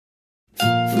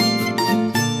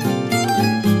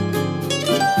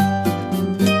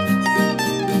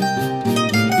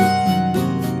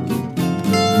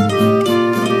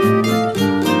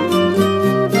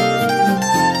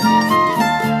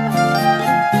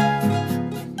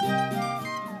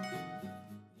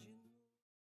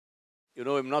you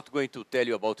know, I'm not going to tell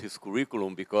you about his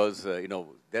curriculum because, you know,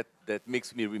 that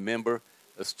makes me remember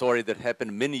a story that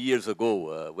happened many years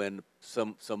ago when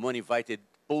someone invited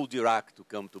Paul Dirac to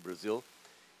come to Brazil,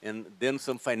 and then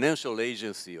some financial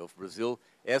agency of Brazil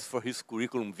asked for his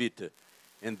curriculum vitae.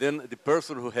 And then the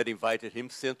person who had invited him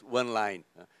sent one line,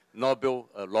 Nobel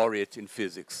laureate in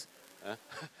physics.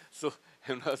 So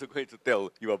I'm not going to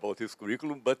tell you about his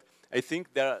curriculum, but I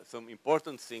think there are some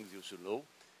important things you should know.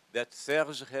 That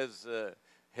Serge has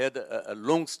had a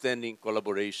long-standing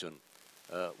collaboration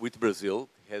with Brazil,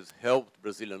 has helped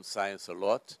Brazilian science a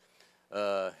lot,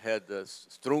 had a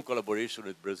strong collaboration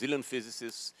with Brazilian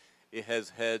physicists. He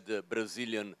has had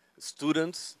Brazilian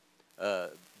students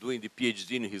doing the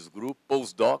PhD in his group,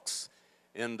 postdocs,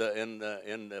 and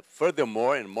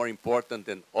furthermore, and more important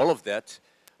than all of that,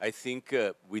 I think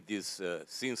with this,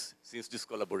 since this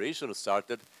collaboration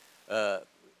started,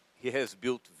 he has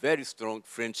built very strong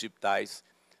friendship ties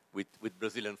with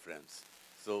Brazilian friends.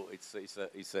 So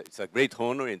it's a great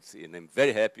honor, and I'm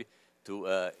very happy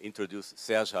to introduce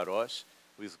Serge Haroche,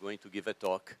 who is going to give a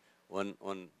talk on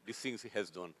the things he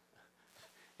has done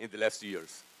in the last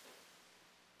years.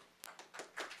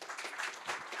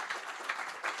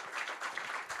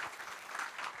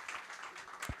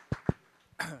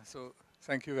 So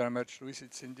thank you very much, Luis.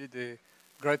 It's indeed a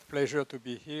great pleasure to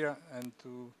be here and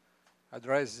to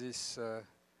address this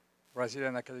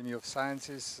Brazilian Academy of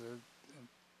Sciences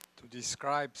to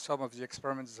describe some of the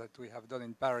experiments that we have done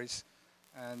in Paris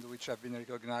and which have been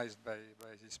recognized by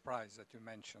this prize that you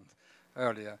mentioned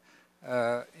earlier.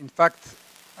 In fact,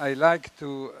 I like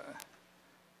to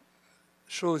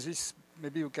show this.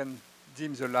 Maybe you can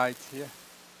dim the light here.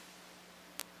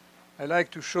 I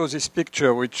like to show this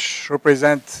picture, which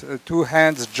represents two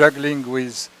hands juggling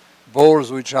with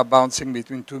balls which are bouncing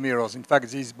between two mirrors. In fact,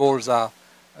 these balls are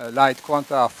light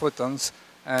quanta, are photons,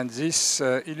 and this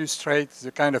illustrates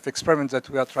the kind of experiment that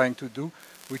we are trying to do,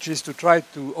 which is to try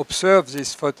to observe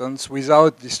these photons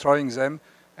without destroying them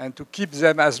and to keep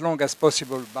them as long as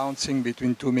possible bouncing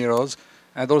between two mirrors,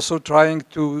 and also trying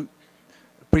to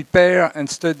prepare and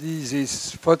study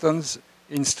these photons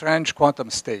in strange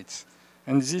quantum states.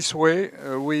 And this way,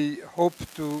 we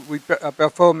are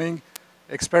performing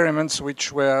experiments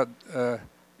which were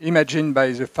imagined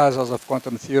by the fathers of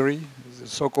quantum theory, the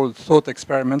so-called thought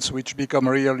experiments, which become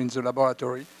real in the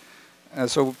laboratory.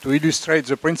 So to illustrate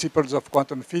the principles of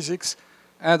quantum physics,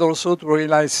 and also to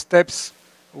realize steps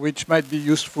which might be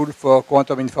useful for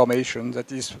quantum information,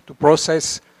 that is, to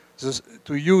process,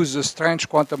 to use the strange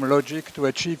quantum logic to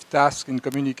achieve tasks in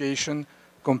communication,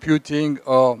 computing,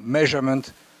 or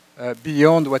measurement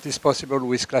beyond what is possible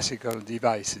with classical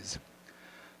devices.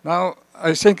 Now,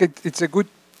 I think it's a good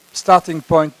starting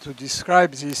point to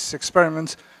describe these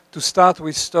experiments, to start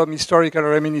with some historical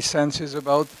reminiscences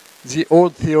about the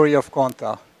old theory of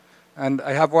quanta. And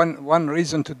I have one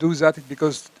reason to do that,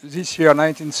 because this year,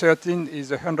 1913, is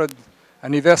the 100th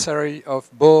anniversary of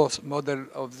Bohr's model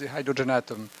of the hydrogen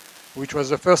atom, which was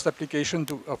the first application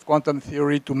of quantum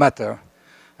theory to matter.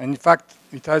 And in fact,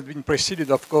 it has been preceded,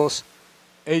 of course,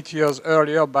 8 years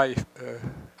earlier by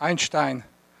Einstein's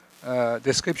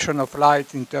description of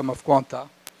light in terms of quanta.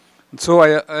 And so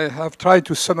I have tried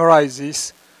to summarize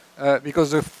this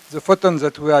because the photons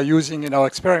that we are using in our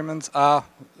experiments are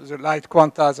the light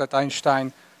quanta that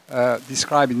Einstein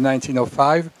described in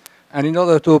 1905. And in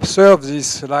order to observe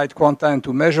this light quanta and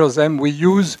to measure them, we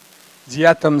use the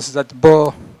atoms that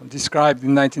Bohr described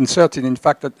in 1913. In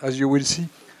fact, as you will see,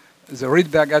 the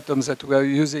Rydberg atoms that we are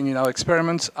using in our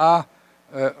experiments are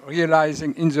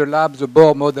realizing in the lab the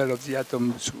Bohr model of the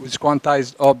atom with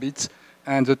quantized orbits,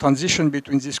 and the transition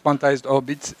between these quantized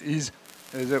orbits is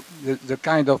the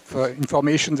kind of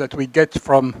information that we get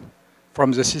from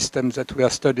the systems that we are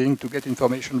studying to get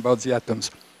information about the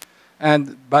atoms.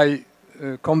 And by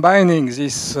combining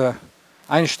these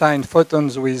Einstein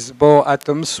photons with Bohr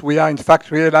atoms, we are in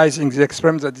fact realizing the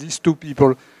experiments that these two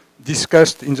people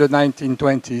discussed in the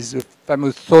 1920s, the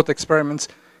famous thought experiments,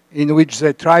 in which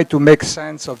they try to make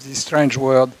sense of this strange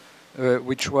world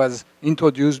which was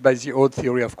introduced by the old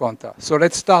theory of quanta. So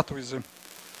let's start with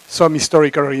some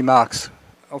historical remarks.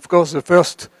 Of course, the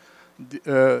first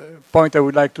point I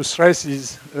would like to stress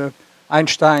is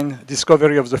Einstein's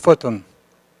discovery of the photon.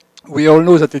 We all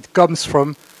know that it comes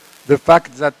from the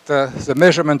fact that the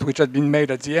measurement which had been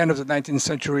made at the end of the 19th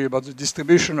century about the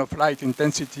distribution of light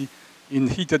intensity in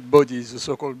heated bodies, the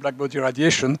so-called blackbody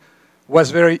radiation,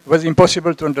 was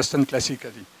impossible to understand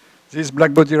classically. This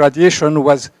blackbody radiation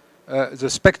was, the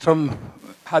spectrum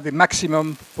had a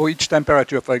maximum for each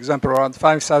temperature. For example, around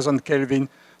 5,000 Kelvin,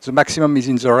 the maximum is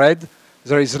in the red.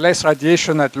 There is less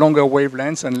radiation at longer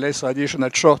wavelengths and less radiation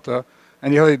at shorter.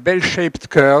 and you have a bell-shaped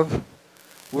curve,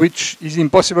 which is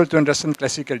impossible to understand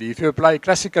classically. If you apply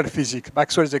classical physics,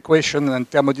 Maxwell's equation and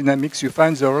thermodynamics, you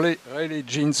find the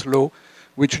Rayleigh-Jeans law,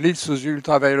 which leads to the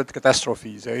ultraviolet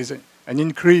catastrophes. There is an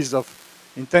increase of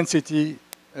intensity,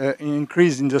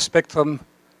 increase in the spectrum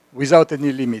without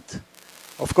any limit.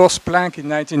 Of course, Planck in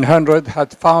 1900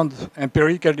 had found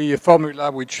empirically a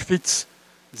formula which fits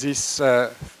this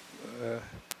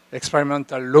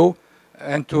experimental law,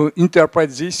 and to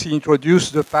interpret this, he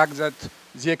introduced the fact that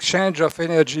the exchange of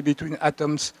energy between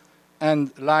atoms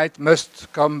and light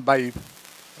must come by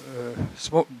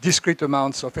small, discrete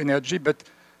amounts of energy, but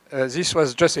this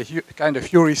was just a kind of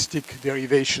heuristic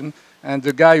derivation, and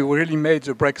the guy who really made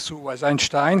the breakthrough was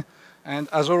Einstein, and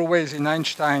as always in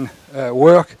Einstein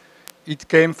work, it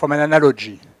came from an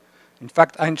analogy. In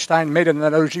fact, Einstein made an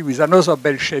analogy with another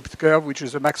bell-shaped curve, which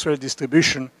is the Maxwell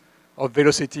distribution of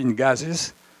velocity in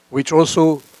gases, which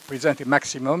also present a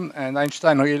maximum, and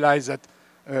Einstein realized that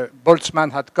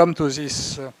Boltzmann had come to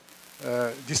this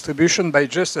distribution by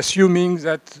just assuming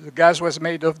that the gas was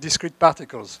made of discrete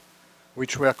particles,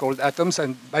 which were called atoms,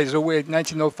 and by the way, in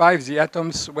 1905, the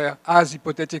atoms were as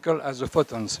hypothetical as the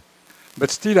photons.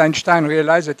 But still, Einstein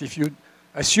realized that if you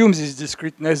assume this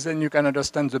discreteness, then you can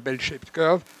understand the bell-shaped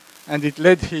curve, and it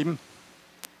led him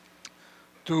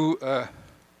to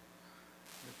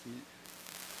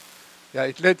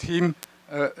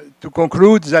to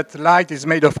conclude that light is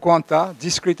made of quanta,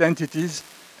 discrete entities.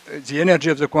 The energy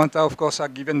of the quanta, of course, are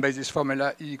given by this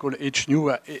formula E equal h nu,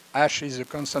 where h is a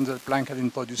constant that Planck had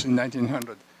introduced in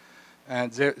 1900.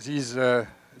 And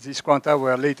these quanta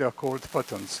were later called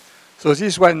photons. So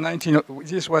this was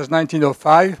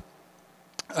 1905.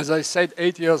 As I said,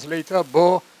 8 years later,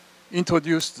 Bohr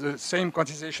introduced the same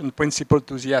quantization principle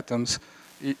to the atoms.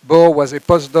 Bohr was a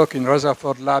postdoc in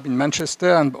Rutherford Lab in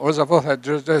Manchester, and Rutherford had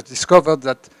just discovered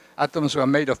that atoms were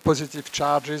made of positive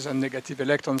charges and negative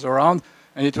electrons around,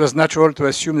 and it was natural to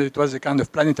assume that it was a kind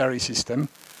of planetary system.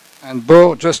 And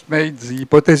Bohr just made the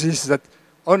hypothesis that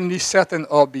only certain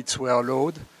orbits were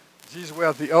allowed. These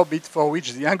were the orbits for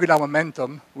which the angular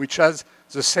momentum, which has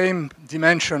the same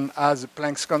dimension as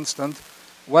Planck's constant,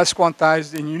 was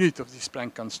quantized in unit of this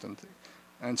Planck constant.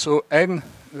 And so n,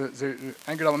 the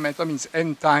angular momentum is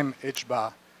n times h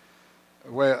bar.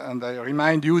 And I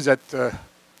remind you that the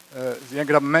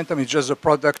angular momentum is just the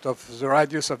product of the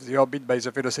radius of the orbit by the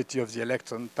velocity of the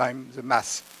electron times the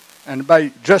mass. And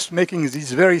by just making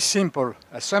this very simple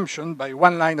assumption, by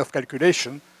one line of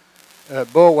calculation,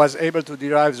 Bohr was able to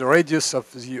derive the radius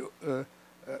of the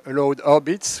allowed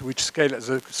orbits, which scale as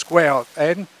the square of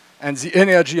n, and the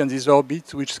energy on these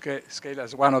orbits, which scale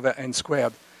as 1 over n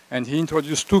squared. And he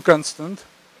introduced two constants,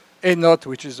 A naught,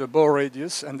 which is the Bohr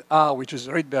radius, and R, which is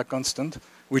the Rydberg constant,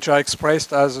 which are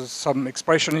expressed as some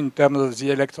expression in terms of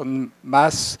the electron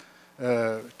mass,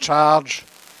 charge,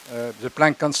 the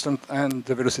Planck constant, and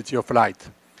the velocity of light.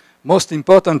 Most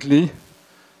importantly,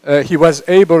 he was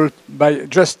able, by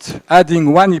just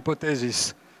adding one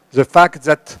hypothesis, the fact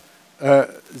that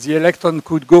the electron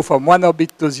could go from one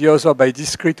orbit to the other by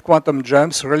discrete quantum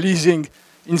jumps, releasing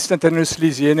instantaneously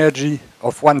the energy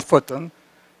of one photon,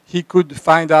 he could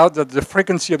find out that the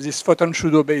frequency of this photon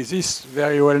should obey this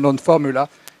very well-known formula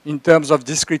in terms of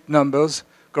discrete numbers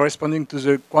corresponding to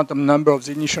the quantum number of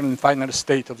the initial and final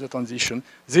state of the transition.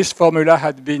 This formula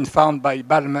had been found by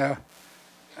Balmer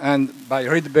and by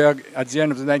Rydberg at the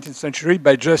end of the 19th century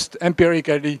by just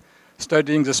empirically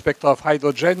studying the spectra of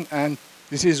hydrogen, and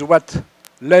this is what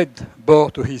led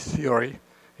Bohr to his theory.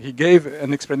 He gave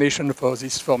an explanation for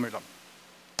this formula.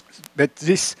 But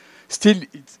this still,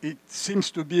 it seems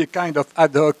to be a kind of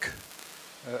ad hoc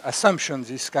assumption,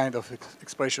 this kind of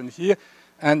expression here.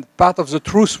 And part of the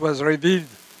truth was revealed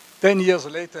 10 years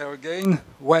later again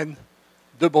when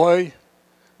De Broglie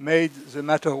made the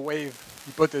matter wave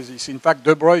hypothesis. In fact,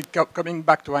 De Broglie, coming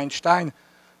back to Einstein,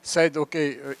 said,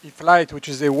 okay, if light, which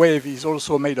is a wave, is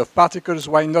also made of particles,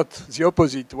 why not the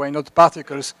opposite? Why not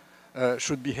particles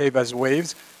should behave as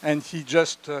waves? And he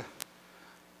just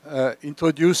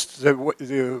introduced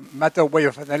the matter wave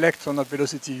of an electron of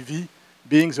velocity v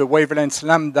being the wavelength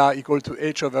lambda equal to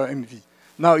h over mv.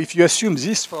 Now, if you assume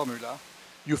this formula,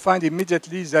 you find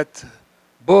immediately that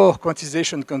Bohr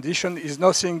quantization condition is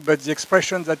nothing but the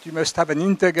expression that you must have an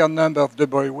integer number of de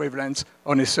Broglie wavelengths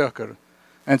on a circle.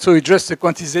 And so it's just a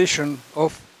quantization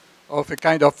of a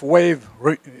kind of wave,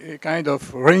 a kind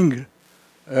of ring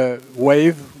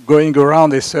wave going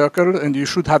around a circle, and you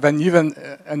should have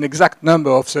an exact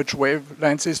number of such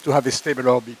wavelengths to have a stable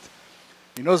orbit.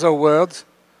 In other words,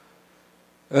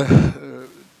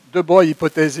 De Broglie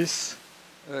hypothesis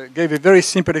gave a very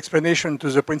simple explanation to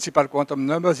the principal quantum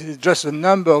numbers. It is just the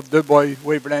number of de Broglie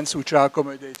wavelengths which are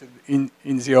accommodated in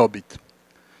the orbit.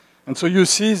 And so you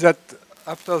see that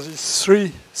after these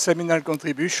three seminal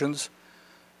contributions,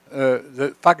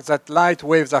 the fact that light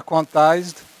waves are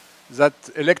quantized, that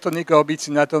electronic orbits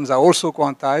in atoms are also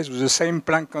quantized with the same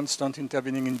Planck constant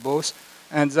intervening in both,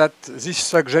 and that this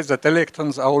suggests that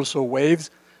electrons are also waves.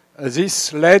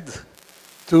 This led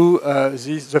to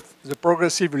the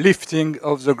progressive lifting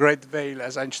of the great veil,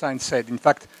 as Einstein said. In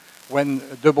fact, when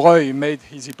de Broglie made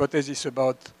his hypothesis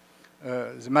about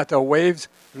the matter waves,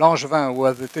 Langevin, who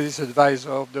was the thesis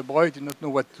advisor of de Broglie, did not know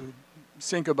what to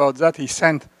think about that. He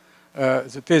sent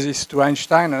the thesis to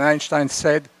Einstein, and Einstein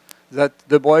said that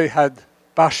de Broglie had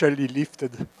partially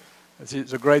lifted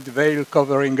the great veil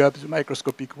covering up the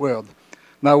microscopic world.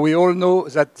 Now, we all know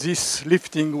that this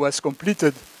lifting was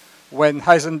completed when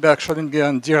Heisenberg, Schrödinger,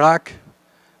 and Dirac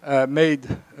made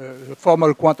the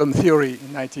formal quantum theory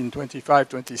in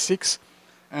 1925-26,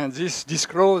 and this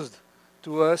disclosed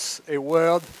to us a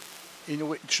world in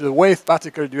which the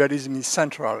wave-particle dualism is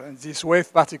central. And this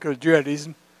wave-particle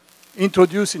dualism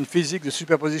introduced in physics the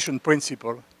superposition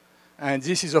principle. And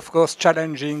this is, of course,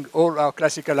 challenging all our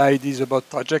classical ideas about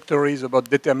trajectories, about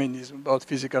determinism, about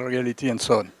physical reality, and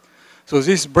so on. So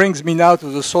this brings me now to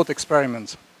the thought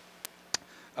experiments.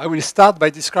 I will start by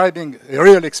describing a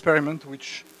real experiment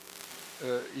which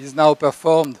is now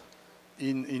performed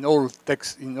in all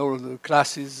the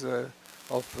classes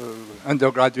of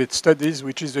undergraduate studies,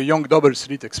 which is the Young double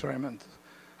slit experiment.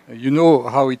 You know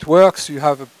how it works. You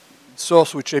have a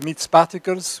source which emits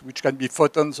particles, which can be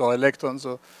photons or electrons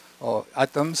or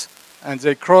atoms, and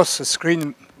they cross a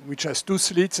screen which has two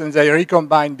slits, and they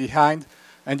recombine behind,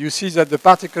 and you see that the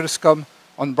particles come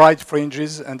on bright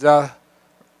fringes, and there are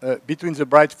between the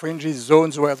bright fringes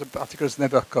zones where the particles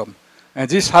never come. And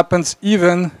this happens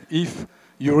even if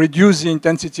you reduce the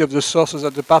intensity of the source so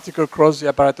that the particle cross the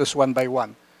apparatus one by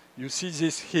one. You see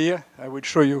this here. I will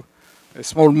show you a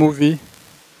small movie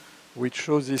which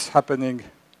shows this happening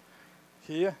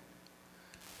here.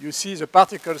 You see the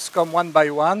particles come one by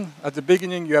one. At the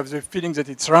beginning, you have the feeling that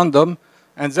it's random,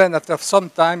 and then after some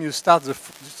time, you start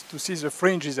to see the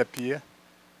fringes appear.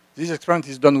 This experiment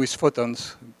is done with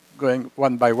photons going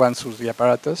one by one through the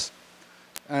apparatus.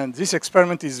 And this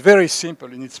experiment is very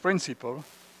simple in its principle.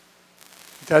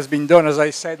 It has been done, as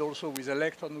I said, also with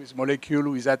electrons, with molecules,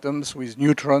 with atoms, with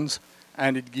neutrons,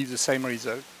 and it gives the same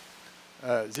result.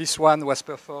 This one was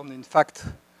performed, in fact,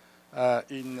 by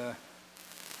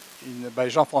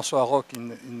Jean-François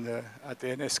Haroche at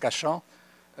ENS Cachan.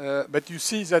 But you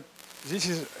see that this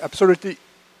is absolutely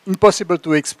impossible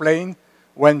to explain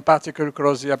when particles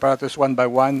cross the apparatus one by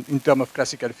one in terms of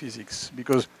classical physics.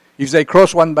 Because if they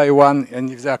cross one by one,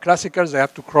 and if they are classical, they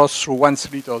have to cross through one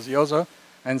slit or the other.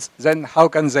 And then how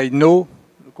can they know,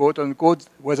 quote unquote,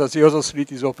 whether the other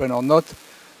slit is open or not,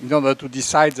 in order to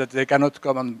decide that they cannot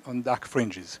come on dark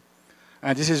fringes?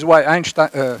 And this is why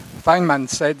Feynman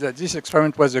said that this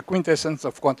experiment was the quintessence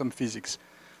of quantum physics.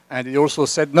 And he also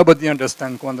said nobody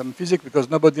understands quantum physics because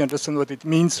nobody understands what it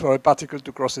means for a particle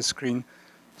to cross a screen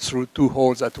through two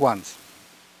holes at once.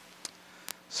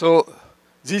 So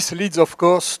this leads, of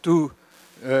course, to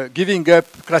giving up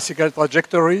classical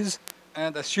trajectories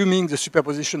and assuming the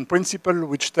superposition principle,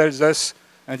 which tells us,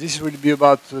 and this will be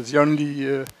about the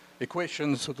only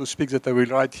equation, so to speak, that I will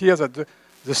write here, that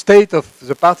the state of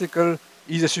the particle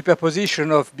is a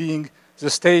superposition of being the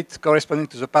state corresponding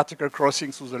to the particle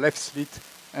crossing through the left slit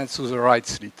and through the right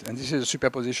slit. And this is a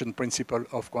superposition principle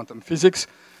of quantum physics.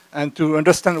 And to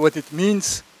understand what it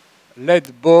means led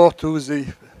Bohr to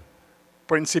the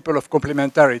principle of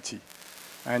complementarity.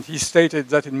 And he stated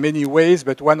that in many ways,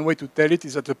 but one way to tell it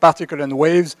is that the particle and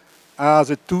waves are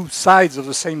the two sides of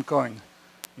the same coin.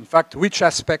 In fact, which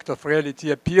aspect of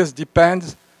reality appears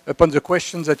depends upon the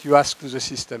questions that you ask to the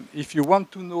system. If you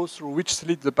want to know through which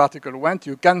slit the particle went,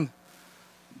 you can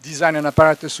design an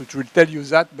apparatus which will tell you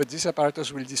that, but this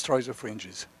apparatus will destroy the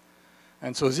fringes.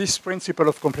 And so this principle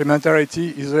of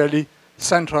complementarity is really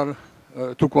central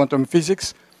to quantum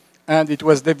physics, and it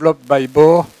was developed by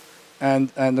Bohr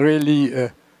and really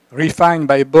refined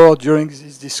by Bohr during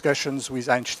these discussions with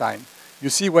Einstein. You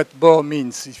see what Bohr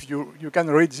means. If you can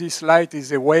read this, light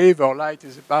is a wave or light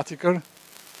is a particle,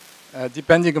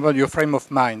 depending upon your frame of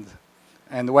mind.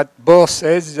 And what Bohr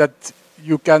says is that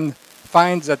you can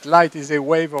find that light is a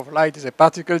wave or light is a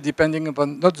particle depending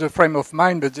upon not the frame of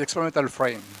mind, but the experimental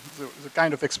frame, the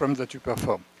kind of experiment that you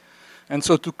perform. And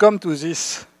so to come to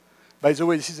this, by the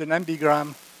way, this is an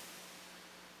ambigram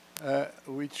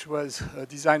which was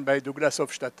designed by Douglas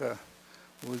Hofstadter,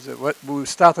 who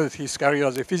started his career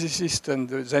as a physicist and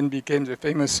then became the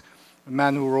famous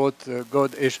man who wrote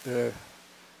the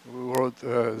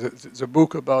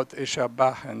book about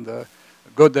Escher-Bach and the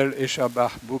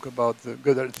Gödel-Escher-Bach book about the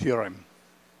Gödel theorem.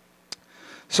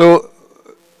 So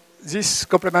this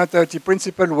complementarity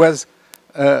principle was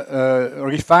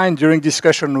refined during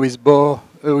discussion with Bohr,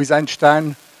 with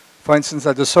Einstein. For instance,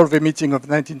 at the Solvay meeting of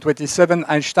 1927,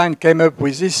 Einstein came up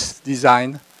with this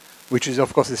design, which is,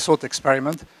 of course, a thought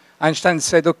experiment. Einstein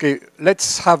said, okay,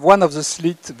 let's have one of the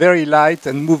slits very light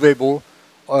and movable,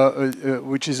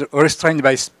 which is restrained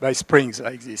by springs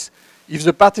like this. If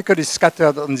the particle is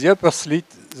scattered on the upper slit,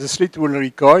 the slit will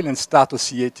recoil and start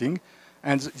oscillating.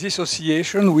 And this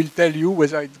oscillation will tell you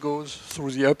whether it goes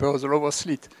through the upper or the lower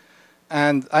slit.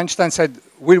 And Einstein said,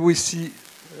 will we see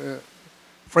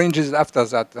fringes after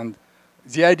that? And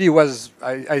the idea was,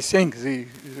 I think the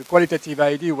qualitative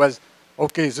idea was,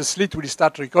 okay, the slit will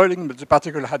start recoiling, but the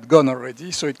particle had gone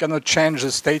already, so it cannot change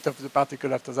the state of the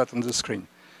particle after that on the screen.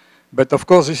 But of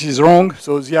course, this is wrong.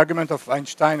 So the argument of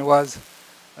Einstein was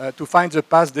to find the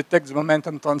path, detect the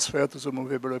momentum transfer to the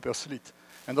movable upper slit.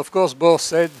 And of course, Bohr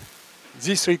said,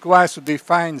 this requires to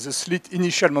define the slit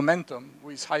initial momentum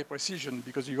with high precision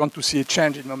because you want to see a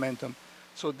change in momentum.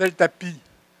 So delta P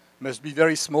must be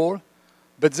very small,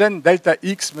 but then delta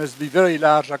X must be very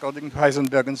large according to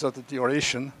Heisenberg uncertainty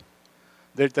relation.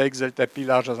 Delta X, delta P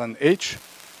larger than H.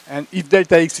 And if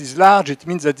delta X is large, it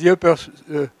means that the upper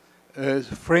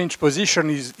fringe position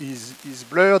is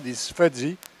blurred, is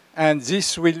fuzzy, and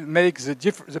this will make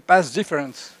the path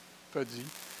difference fuzzy.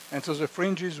 And so the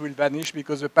fringes will vanish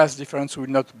because the path difference will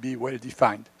not be well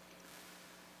defined.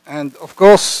 And of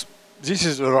course, this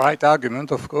is the right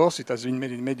argument, of course. It has been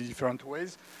made in many different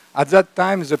ways. At that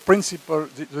time, the principle,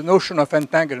 the notion of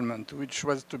entanglement, which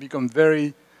was to become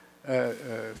very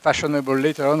fashionable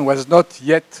later on, was not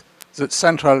yet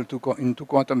central into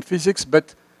quantum physics,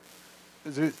 but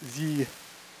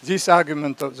this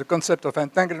argument of the concept of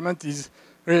entanglement is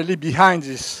really behind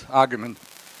this argument.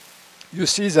 You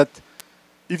see that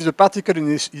if the particle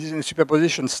is in a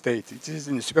superposition state, it is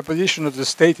in a superposition of the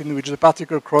state in which the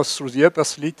particle crosses through the upper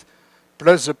slit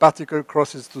plus the particle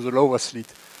crosses to the lower slit.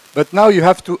 But now you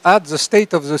have to add the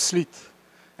state of the slit.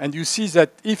 And you see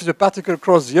that if the particle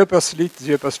crosses the upper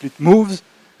slit moves,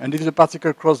 and if the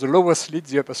particle crosses the lower slit,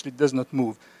 the upper slit does not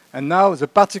move. And now the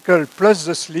particle plus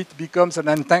the slit becomes an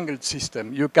entangled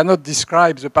system. You cannot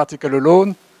describe the particle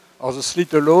alone or the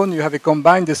slit alone. You have a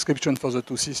combined description for the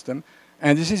two systems.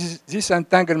 And this is this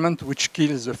entanglement which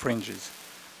kills the fringes.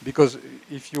 Because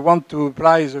if you want to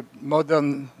apply the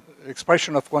modern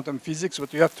expression of quantum physics,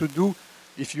 what you have to do,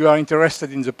 if you are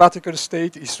interested in the particle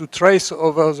state, is to trace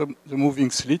over the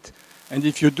moving slit. And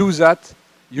if you do that,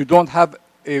 you don't have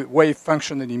a wave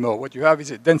function anymore. What you have is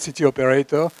a density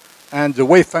operator, and the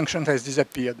wave function has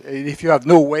disappeared. And if you have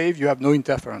no wave, you have no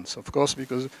interference, of course,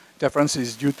 because interference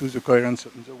is due to the coherence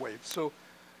of the wave. So,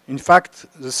 in fact,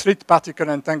 the slit particle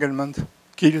entanglement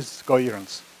kills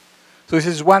coherence. So this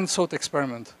is one thought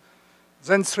experiment.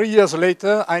 Then 3 years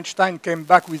later, Einstein came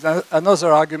back with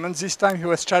another argument. This time he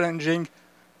was challenging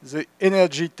the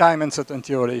energy-time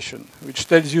uncertainty relation, which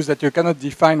tells you that you cannot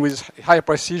define with high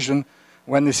precision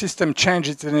when the system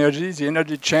changes its energy, the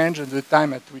energy changes and the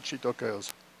time at which it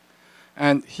occurs.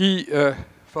 And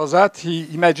for that,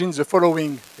 he imagines the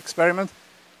following experiment.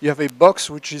 You have a box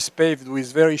which is paved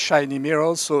with very shiny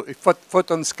mirrors, so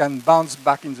photons can bounce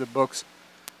back in the box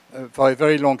for a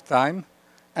very long time.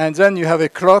 And then you have a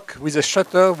clock with a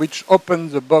shutter which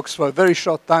opens the box for a very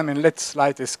short time and lets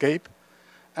light escape.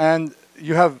 And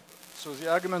you have, so the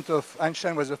argument of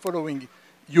Einstein was the following.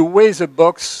 You weigh the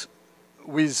box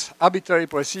with arbitrary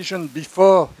precision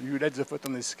before you let the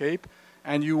photon escape,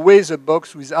 and you weigh the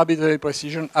box with arbitrary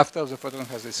precision after the photon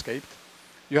has escaped.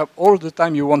 You have all the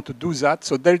time you want to do that,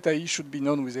 so delta E should be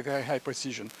known with a very high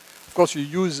precision. Of course, you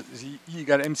use the E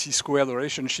equal mc squared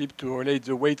relationship to relate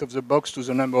the weight of the box to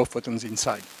the number of photons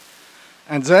inside.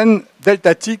 And then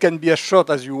delta T can be as short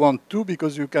as you want to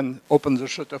because you can open the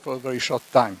shutter for a very short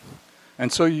time.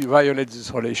 And so you violate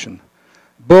this relation.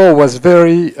 Bohr was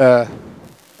very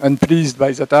unpleased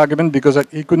by that argument because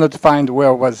he could not find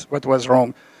what was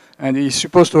wrong. And he's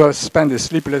supposed to have spent a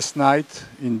sleepless night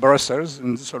in Brussels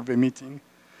in the Solvay meeting.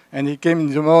 And he came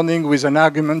in the morning with an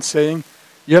argument saying,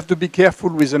 you have to be careful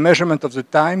with the measurement of the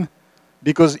time,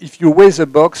 because if you weigh the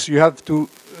box, you have to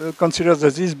consider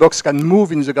that this box can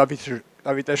move in the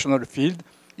gravitational field.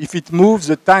 If it moves,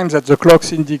 the time that the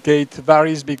clocks indicate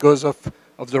varies because of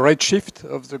the redshift,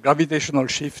 of the gravitational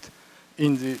shift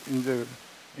in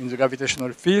the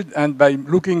gravitational field. And by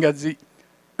looking at the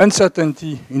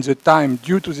uncertainty in the time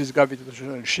due to this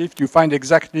gravitational shift, you find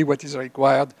exactly what is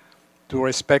required to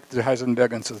respect the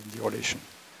Heisenberg uncertainty relation.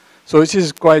 So this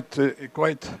is quite a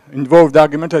quite involved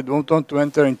argument. I don't want to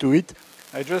enter into it.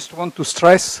 I just want to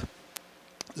stress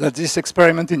that this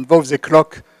experiment involves a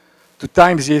clock to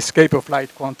time the escape of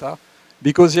light quanta,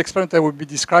 because the experiment I will be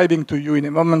describing to you in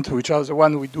a moment, which are the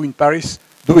one we do in Paris,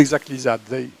 do exactly that.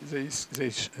 They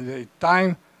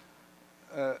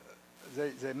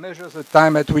measure the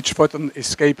time at which photons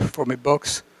escape from a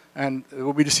box, and we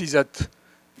will see that,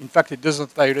 in fact, it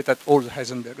doesn't violate at all the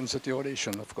Heisenberg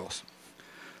relation, of course.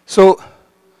 So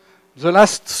the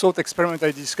last thought experiment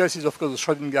I discussed is, of course, the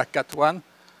Schrödinger cat one.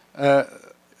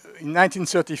 In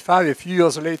 1935, a few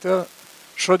years later,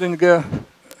 Schrödinger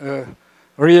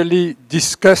really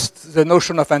discussed the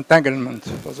notion of entanglement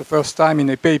for the first time in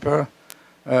a paper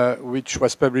which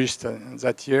was published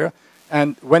that year.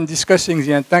 And when discussing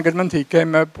the entanglement, he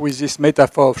came up with this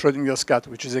metaphor of Schrödinger's cat,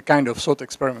 which is a kind of thought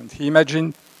experiment. He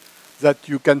imagined that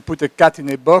you can put a cat in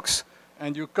a box,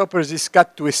 and you couple this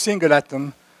cat to a single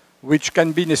atom, which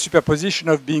can be in a superposition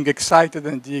of being excited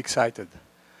and de-excited.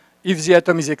 If the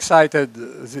atom is excited,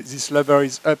 this lever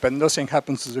is up and nothing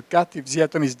happens to the cat. If the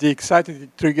atom is de-excited,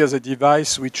 it triggers a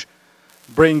device which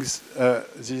brings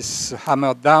this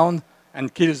hammer down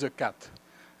and kills the cat.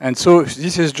 And so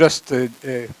this is just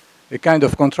a kind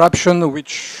of contraption which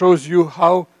shows you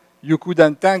how you could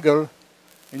entangle,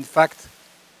 in fact,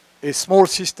 a small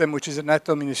system, which is an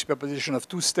atom in a superposition of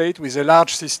two states, with a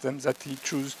large system that he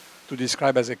chose to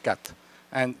describe as a cat.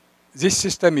 And this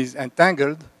system is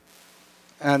entangled,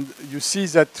 and you see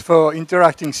that for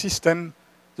interacting system,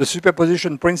 the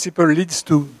superposition principle leads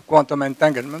to quantum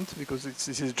entanglement, because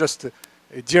this is just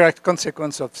a direct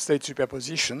consequence of state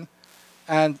superposition.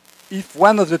 And if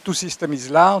one of the two systems is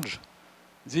large,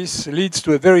 this leads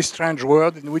to a very strange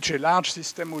world in which a large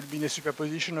system will be in a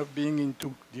superposition of being in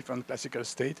two different classical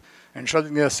states. And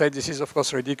Schrödinger said this is, of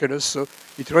course, ridiculous. So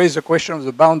it raised the question of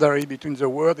the boundary between the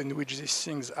world in which these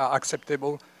things are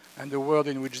acceptable and the world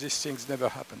in which these things never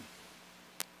happen.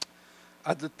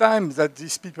 At the time that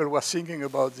these people were thinking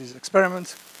about these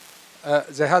experiments,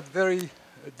 they had very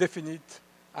definite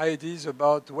ideas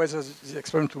about whether the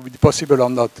experiment would be possible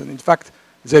or not. And in fact,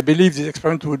 they believed this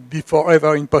experiment would be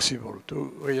forever impossible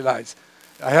to realize.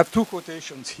 I have two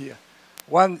quotations here.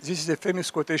 One, this is a famous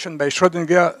quotation by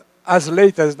Schrödinger as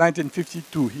late as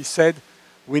 1952. He said,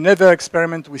 "We never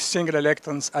experiment with single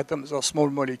electrons, atoms, or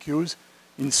small molecules.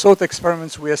 In thought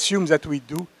experiments, we assume that we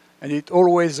do, and it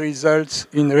always results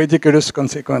in ridiculous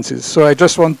consequences." So I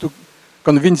just want to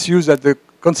convince you that the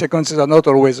consequences are not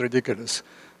always ridiculous.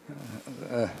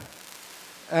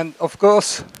 And of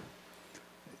course,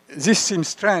 this seems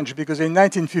strange because in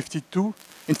 1952,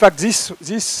 in fact,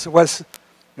 this was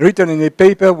written in a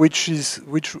paper which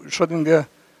Schrödinger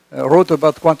wrote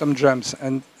about quantum jumps,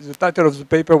 and the title of the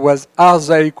paper was "Are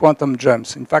They Quantum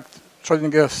Jumps?" In fact,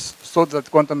 Schrödinger thought that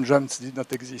quantum jumps did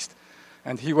not exist,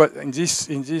 and he was in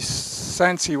this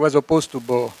sense he was opposed to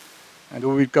Bohr, and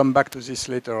we will come back to this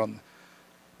later on.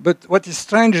 But what is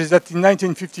strange is that in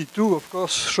 1952, of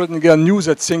course, Schrödinger knew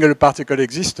that single particle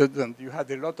existed, and you had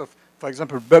a lot of, for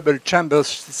example, bubble chambers,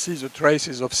 see the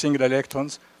traces of single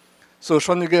electrons. So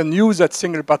Schrödinger knew that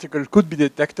single particle could be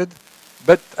detected,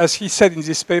 but as he said in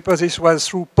this paper, this was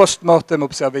through post-mortem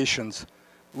observations,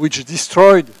 which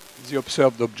destroyed the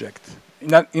observed object.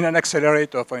 In an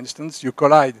accelerator, for instance, you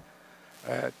collide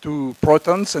two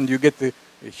protons, and you get a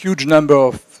huge number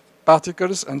of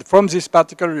particles, and from this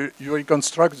particle, you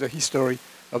reconstruct the history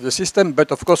of the system.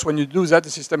 But of course, when you do that,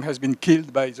 the system has been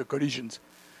killed by the collisions.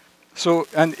 So,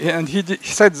 and he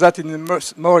said that in a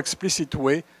more explicit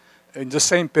way in the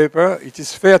same paper. It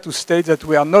is fair to state that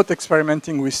we are not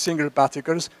experimenting with single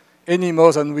particles any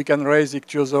more than we can raise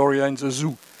ichthyosaurus in the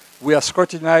zoo. We are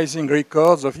scrutinizing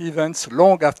records of events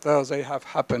long after they have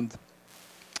happened.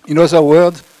 In other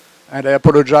words, and I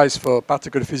apologize for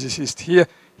particle physicists here,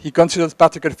 he considers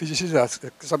particle physicists as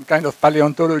some kind of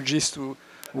paleontologists who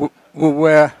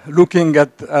were looking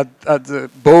at the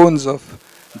bones of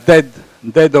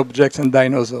dead objects and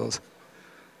dinosaurs.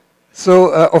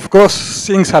 So, of course,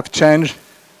 things have changed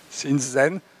since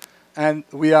then, and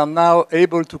we are now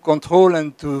able to control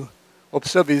and to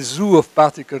observe a zoo of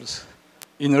particles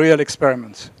in real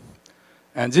experiments.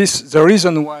 And the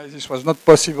reason why this was not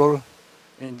possible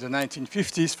in the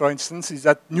 1950s, for instance, is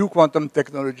that new quantum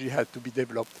technology had to be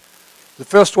developed. The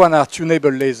first one are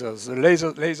tunable lasers, the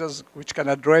lasers which can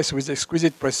address with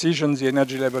exquisite precision the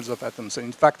energy levels of atoms. So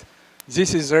in fact,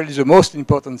 this is really the most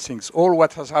important thing. All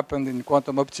what has happened in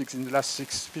quantum optics in the last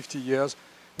 50 years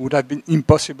would have been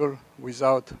impossible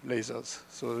without lasers.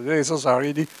 So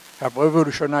lasers have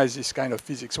revolutionized this kind of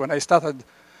physics. When I started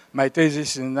my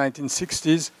thesis in the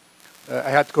 1960s, I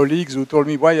had colleagues who told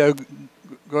me, why are you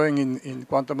going in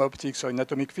quantum optics or in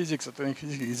atomic physics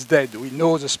is dead. We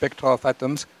know the spectra of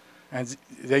atoms, and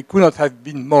they could not have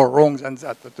been more wrong than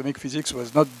that. Atomic physics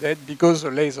was not dead because the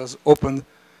lasers opened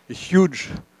huge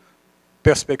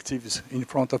perspectives in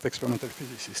front of experimental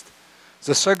physicists.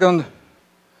 The second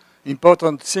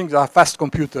important thing are fast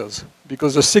computers,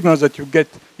 because the signals that you get,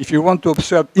 if you want to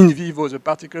observe in vivo the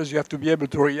particles, you have to be able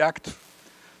to react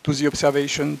to the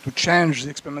observation, to change the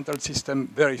experimental system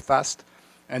very fast.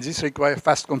 And this requires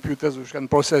fast computers which can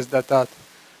process data.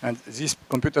 And these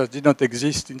computers did not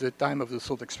exist in the time of the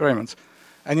thought experiments.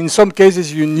 And in some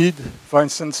cases, you need, for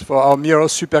instance, for our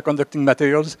mirrors, superconducting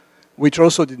materials, which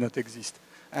also did not exist.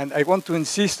 And I want to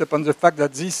insist upon the fact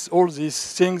that all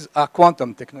these things are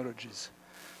quantum technologies.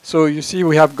 So you see,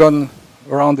 we have gone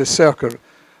around the circle.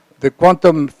 The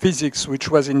quantum physics, which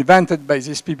was invented by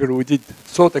these people who did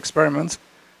thought experiments,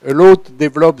 allowed to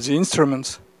develop the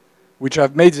instruments which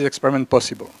have made the experiment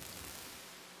possible.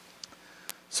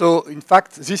 So, in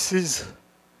fact, this is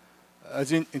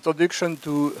the introduction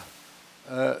to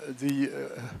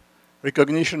the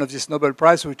recognition of this Nobel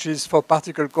Prize, which is for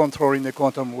particle control in the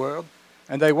quantum world.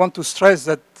 And I want to stress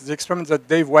that the experiment that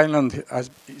Dave Wineland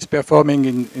is performing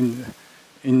in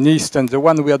NIST and the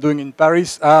one we are doing in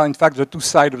Paris are, in fact, the two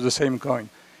sides of the same coin.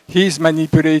 He is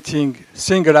manipulating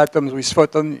single atoms with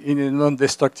photons in a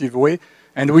non-destructive way,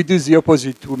 and we do the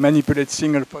opposite, to manipulate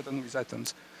single photons with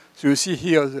atoms. So you see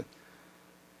here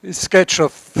the sketch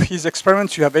of his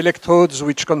experiments. You have electrodes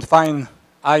which confine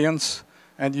ions,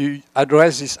 and you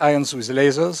address these ions with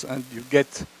lasers, and you get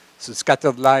the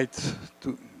scattered light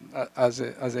as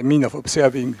a mean of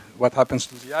observing what happens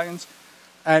to the ions.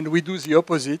 And we do the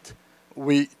opposite.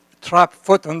 We trap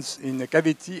photons in a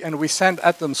cavity, and we send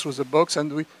atoms through the box,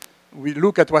 and we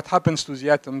look at what happens to the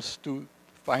atoms to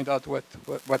find out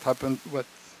what happened,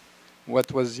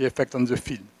 what was the effect on the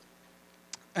field.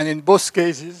 And in both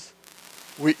cases,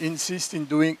 we insist in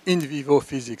doing in vivo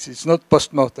physics. It's not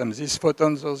post-mortem. These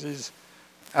photons or these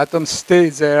atoms stay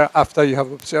there after you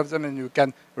have observed them, and you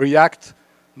can react,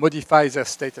 modify their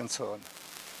state, and so on.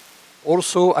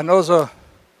 Also, another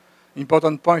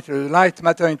important point, the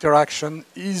light-matter interaction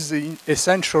is the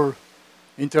essential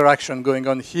interaction going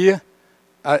on here.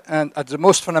 And at the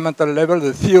most fundamental level,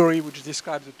 the theory which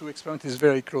describes the two experiments is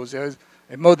very close. There is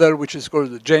a model which is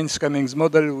called the Jaynes-Cummings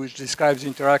model, which describes the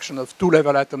interaction of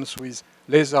two-level atoms with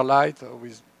laser light or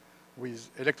with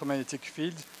electromagnetic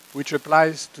fields, which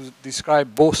applies to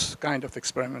describe both kinds of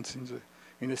experiments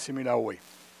in a similar way.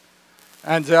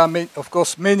 And there are, of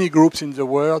course, many groups in the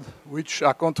world which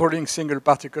are controlling single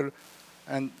particle,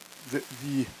 and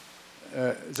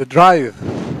the drive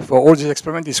for all these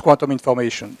experiments is quantum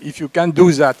information. If you can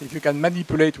do that, if you can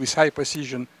manipulate with high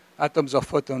precision atoms or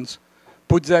photons,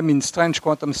 put them in strange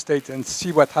quantum states and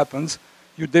see what happens,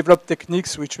 you develop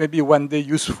techniques which may be one day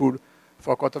useful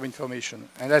for quantum information.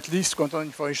 And at least quantum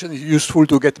information is useful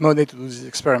to get money to do these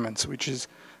experiments, which is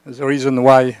the reason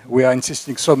why we are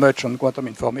insisting so much on quantum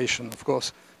information, of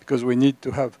course, because we need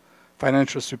to have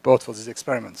financial support for these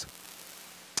experiments.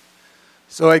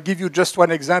 So I give you just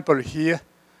one example here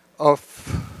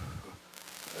of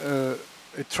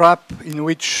a trap in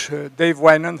which Dave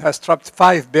Wineland has trapped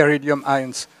 5 beryllium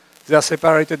ions. They are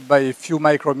separated by a few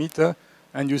micrometers,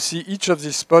 and you see each of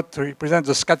these spots represents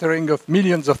the scattering of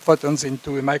millions of photons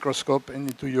into a microscope and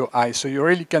into your eye. So you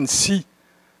really can see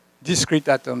discrete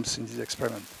atoms in this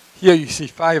experiment. Here you see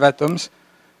 5 atoms.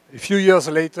 A few years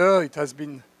later, it has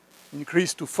been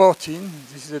increased to 14.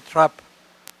 This is a trap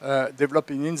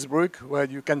developed in Innsbruck, where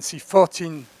you can see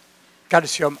 14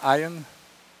 calcium ions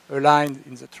aligned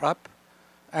in the trap.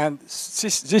 And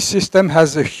this system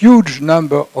has a huge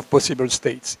number of possible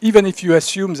states. Even if you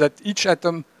assume that each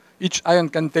ion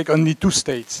can take only 2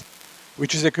 states,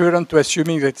 which is equivalent to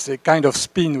assuming that it's a kind of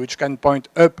spin which can point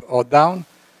up or down,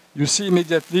 you see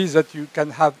immediately that you can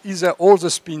have either all the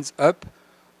spins up,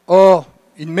 or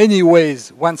in many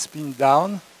ways, one spin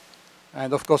down.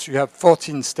 And of course, you have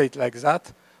 14 states like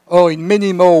that. Or in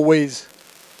many more ways,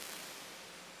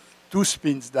 2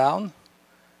 spins down,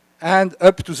 and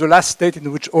up to the last state in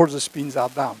which all the spins are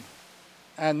down.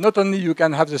 And not only you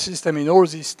can have the system in all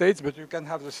these states, but you can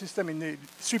have the system in a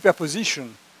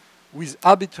superposition with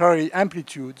arbitrary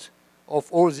amplitudes of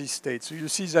all these states. So you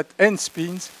see that n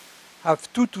spins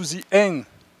have 2 to the n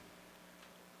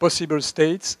possible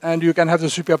states, and you can have the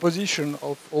superposition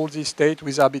of all these states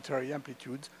with arbitrary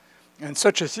amplitudes. And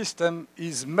such a system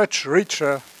is much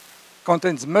richer,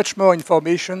 contains much more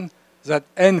information than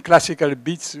n classical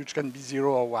bits, which can be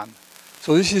 0 or 1.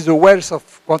 So this is the wealth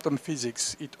of quantum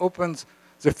physics. It opens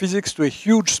the physics to a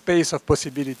huge space of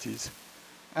possibilities.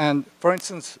 And for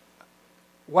instance,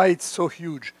 why it's so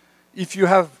huge? if you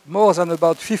have more than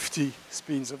about 50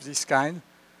 spins of this kind,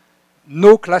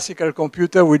 no classical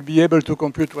computer will be able to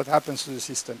compute what happens to the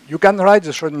system. You can write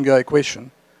the Schrödinger equation,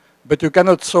 but you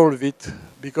cannot solve it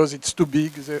because it's too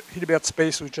big. The Hilbert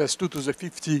space, which has 2 to the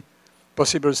 50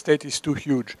 possible state, is too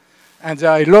huge. And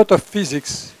there are a lot of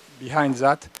physics behind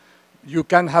that. You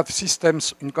can have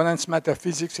systems in condensed matter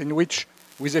physics in which,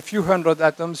 with a few hundred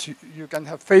atoms, you can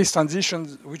have phase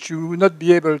transitions which you will not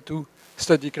be able to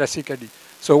study classically.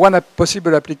 So one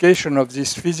possible application of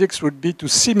this physics would be to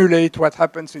simulate what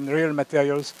happens in real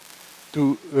materials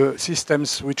to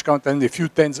systems which contain a few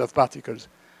tens of particles.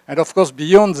 And of course,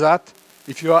 beyond that,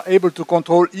 if you are able to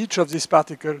control each of these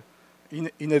particles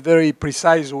in a very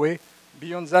precise way,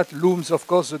 beyond that looms, of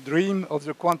course, the dream of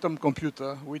the quantum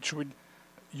computer, which will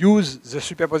use the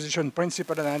superposition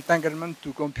principle and entanglement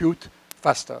to compute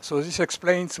faster. So this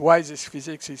explains why this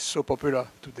physics is so popular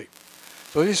today.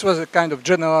 So this was a kind of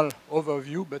general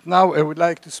overview, but now I would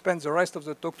like to spend the rest of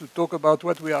the talk to talk about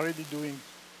what we are really doing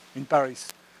in Paris.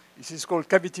 This is called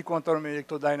cavity quantum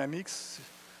electrodynamics,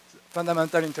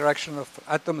 fundamental interaction of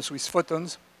atoms with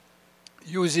photons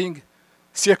using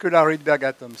circular Rydberg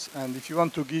atoms. And if you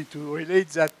want to relate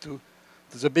that to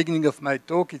the beginning of my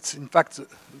talk, it's in fact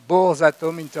Bohr's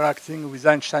atom interacting with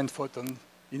Einstein photon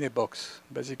in a box.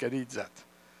 Basically, it's that.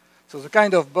 So the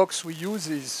kind of box we use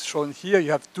is shown here.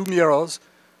 You have two mirrors,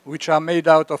 which are made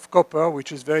out of copper,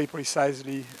 which is very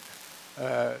precisely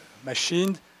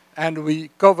machined. And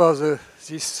we cover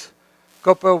this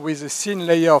copper with a thin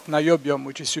layer of niobium,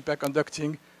 which is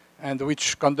superconducting and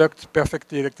which conducts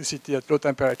perfectly electricity at low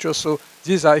temperature. So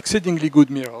these are exceedingly good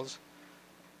mirrors.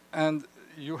 And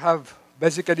you have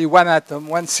basically one atom,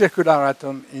 one circular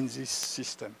atom in this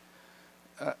system.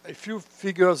 A few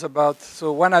figures about,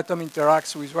 so one atom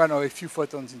interacts with one or a few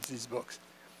photons in this box.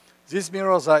 These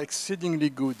mirrors are exceedingly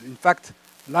good. In fact,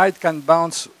 light can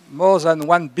bounce more than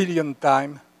 1 billion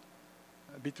times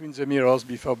between the mirrors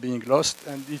before being lost.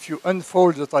 And if you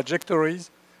unfold the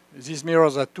trajectories, these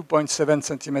mirrors are 2.7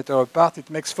 centimeters apart. It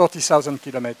makes 40,000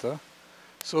 kilometers.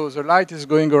 So the light is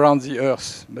going around the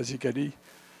Earth, basically,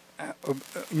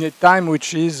 in a time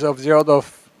which is of the order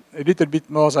of a little bit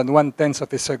more than 1/10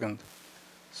 of a second.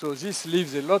 So this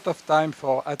leaves a lot of time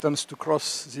for atoms to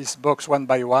cross this box one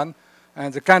by one.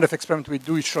 And the kind of experiment we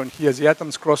do is shown here. The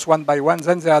atoms cross one by one,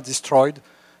 then they are destroyed.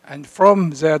 And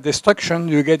from their destruction,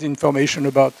 you get information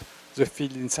about the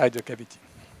field inside the cavity.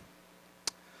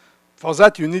 For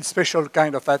that, you need special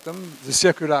kind of atom, the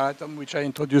circular atom, which I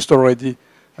introduced already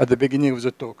at the beginning of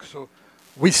the talk. So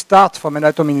we start from an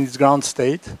atom in its ground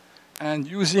state, and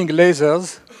using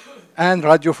lasers and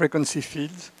radio frequency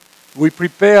fields, we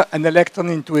prepare an electron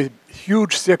into a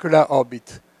huge circular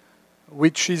orbit,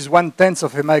 which is 1/10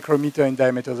 of a micrometer in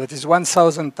diameter. That is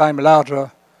 1,000 times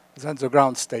larger than the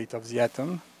ground state of the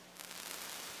atom.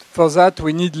 For that,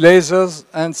 we need lasers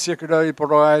and circularly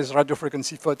polarized radio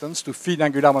frequency photons to feed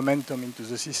angular momentum into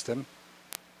the system,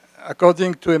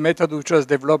 according to a method which was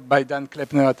developed by Dan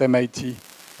Kleppner at MIT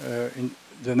in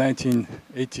the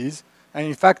 1980s. And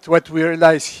in fact, what we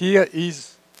realize here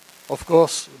is, of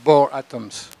course, Bohr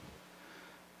atoms.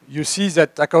 You see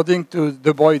that according to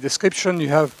the Bohr description, you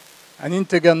have an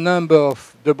integer number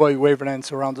of the Bohr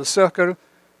wavelengths around the circle,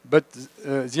 but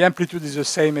the amplitude is the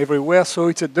same everywhere, so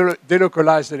it's a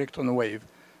delocalized electron wave.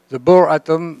 The Bohr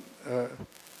atom,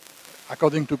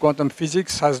 according to quantum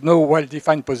physics, has no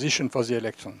well-defined position for the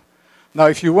electron. Now,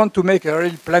 if you want to make a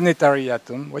real planetary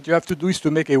atom, what you have to do is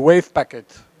to make a wave packet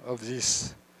of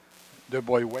this, the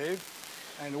Bohr wave.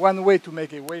 And one way to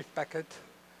make a wave packet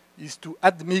is to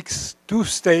admix two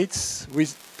states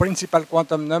with principal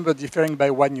quantum number differing by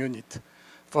 1 unit.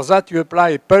 For that, you apply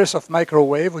a pulse of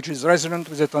microwave, which is resonant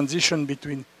with the transition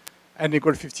between n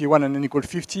equal 51 and n equal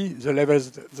 50, the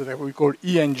levels that we call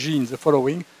E and G in the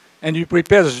following, and you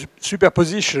prepare the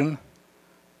superposition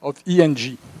of E and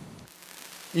G.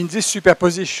 In this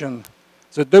superposition,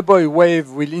 the Bohr wave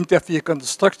will interfere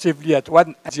constructively at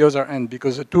one and the other end,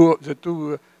 because the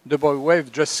two Bohr waves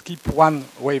just skip one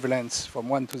wavelength from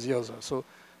one to the other.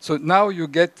 So now you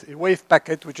get a wave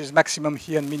packet, which is maximum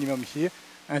here and minimum here,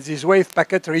 and this wave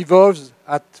packet revolves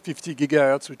at 50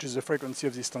 gigahertz, which is the frequency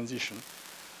of this transition.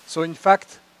 So in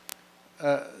fact,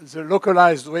 the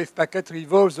localized wave packet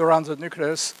revolves around the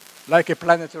nucleus like a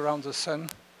planet around the sun.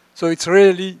 So it's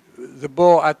really the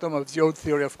Bohr atom of the old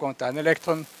theory of quanta, an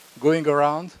electron going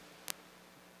around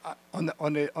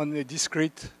on a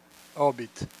discrete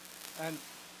orbit. And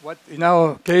what in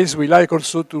our case, we like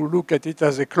also to look at it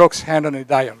as a clock's hand on a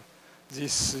dial.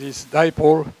 This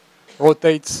dipole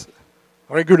rotates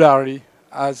regularly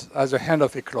as a hand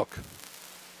of a clock.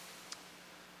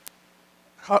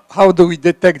 how do we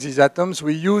detect these atoms?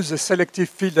 We use a selective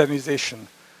field ionization.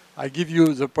 I give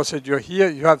you the procedure here.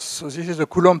 You have, so this is a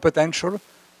Coulomb potential.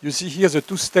 You see here the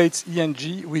two states E and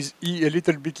G, with E a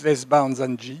little bit less bound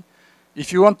than G.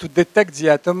 If you want to detect the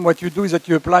atom, what you do is that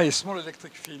you apply a small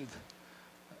electric field.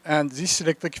 And this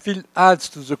electric field adds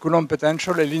to the Coulomb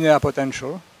potential a linear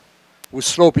potential, whose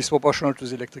slope is proportional to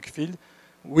the electric field,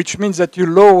 which means that you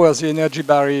lower the energy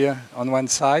barrier on one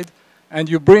side, and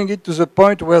you bring it to the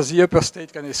point where the upper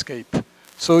state can escape.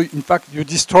 So, in fact, you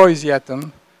destroy the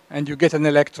atom, and you get an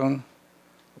electron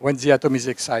when the atom is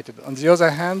excited. On the other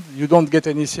hand, you don't get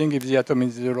anything if the atom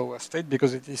is in the lower state,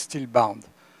 because it is still bound.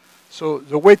 So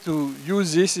the way to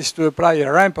use this is to apply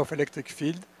a ramp of electric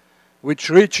field, which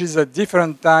reaches at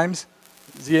different times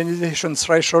the ionization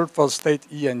threshold for state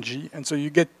E and G. And so you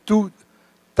get two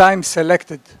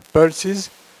time-selected pulses,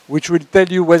 which will tell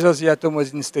you whether the atom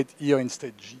was in state E or in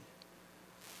state G.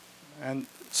 And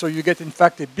so you get, in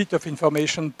fact, a bit of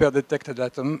information per detected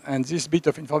atom, and this bit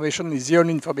of information is the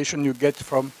only information you get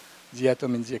from the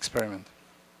atom in the experiment.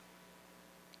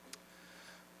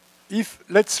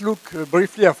 Let's look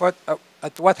briefly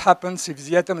at what happens if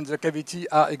the atom and the cavity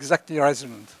are exactly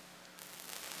resonant.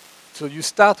 So you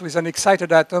start with an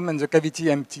excited atom and the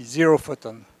cavity empty, 0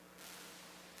 photon.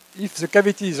 If the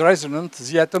cavity is resonant,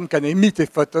 the atom can emit a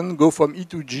photon, go from E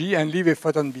to G, and leave a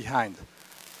photon behind.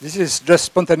 This is just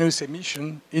spontaneous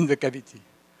emission in the cavity.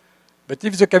 But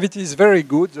if the cavity is very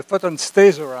good, the photon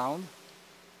stays around,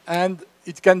 and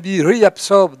it can be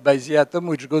reabsorbed by the atom,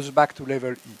 which goes back to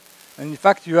level E. And in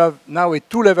fact, you have now a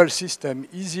two-level system,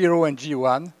 E0 and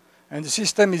G1, and the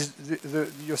system is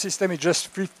your system is just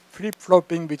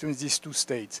flip-flopping between these two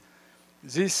states.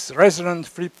 This resonant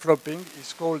flip-flopping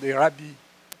is called a Rabi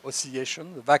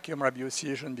oscillation, the vacuum Rabi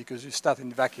oscillation, because you start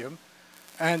in vacuum.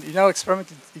 And in our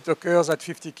experiment, it occurs at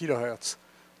 50 kilohertz.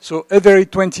 So every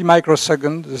 20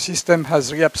 microseconds, the system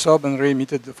has reabsorbed and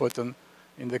re-emitted the photon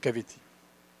in the cavity.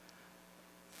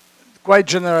 Quite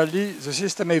generally, the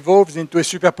system evolves into a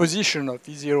superposition of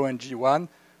E0 and G1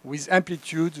 with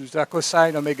amplitudes which are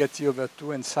cosine omega t over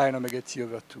 2 and sine omega t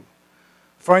over 2.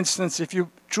 For instance, if you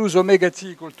choose omega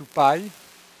t equal to pi,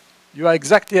 you are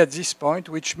exactly at this point,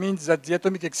 which means that the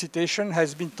atomic excitation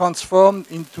has been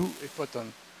transformed into a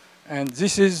photon. And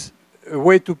this is a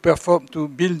way to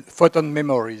build photon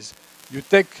memories. You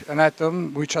take an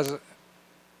atom which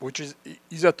is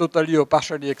either totally or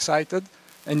partially excited,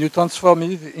 and you transform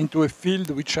it into a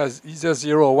field which has either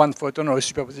 0 or 1 photon or a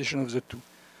superposition of the two.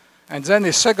 And then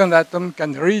a second atom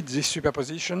can read this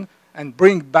superposition and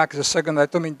bring back the second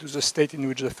atom into the state in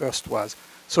which the first was.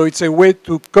 So it's a way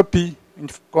to copy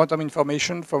quantum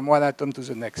information from one atom to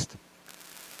the next.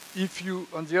 If you,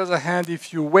 on the other hand,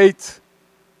 if you wait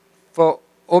for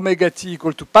omega t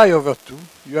equal to pi over 2,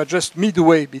 you are just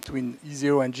midway between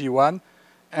E0 and G1,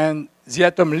 and the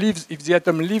atom leaves, if the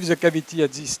atom leaves the cavity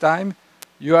at this time,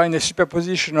 you are in a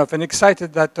superposition of an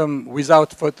excited atom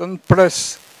without photon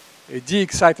plus a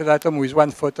de-excited atom with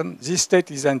 1 photon. This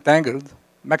state is entangled,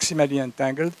 maximally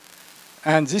entangled,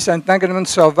 and this entanglement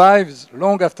survives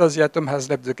long after the atom has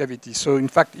left the cavity. So in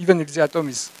fact, even if the atom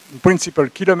is in principle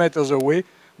kilometers away,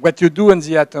 what you do on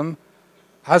the atom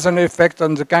has an effect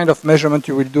on the kind of measurement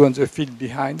you will do on the field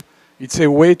behind. It's a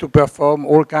way to perform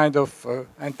all kinds of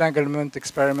entanglement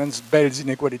experiments, Bell's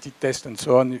inequality test, and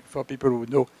so on, for people who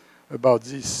know about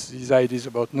these ideas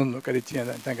about non-locality and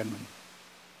entanglement.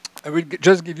 I will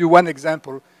just give you one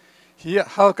example. Here,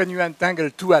 how can you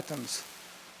entangle two atoms?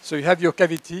 So you have your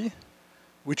cavity,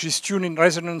 which is tuned in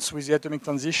resonance with the atomic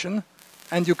transition,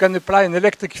 and you can apply an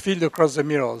electric field across the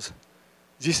mirrors.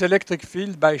 This electric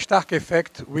field, by Stark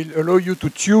effect, will allow you to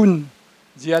tune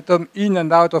the atom in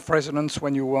and out of resonance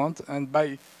when you want, and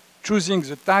by choosing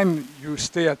the time you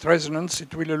stay at resonance,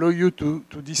 it will allow you to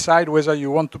decide whether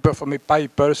you want to perform a pi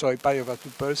pulse or a pi over 2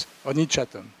 pulse on each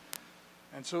atom.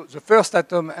 And so the first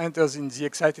atom enters in the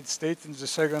excited state, and the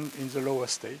second in the lower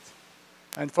state.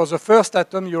 And for the first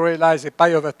atom, you realize a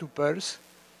pi over 2 pulse,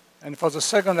 and for the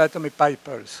second atom, a pi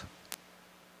pulse.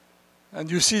 And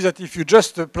you see that if you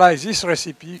just apply this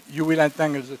recipe, you will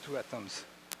entangle the two atoms.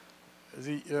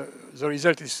 The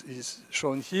result is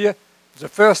shown here. The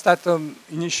first atom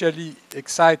initially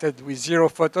excited with 0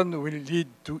 photon will lead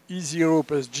to E0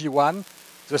 plus G1.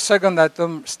 The second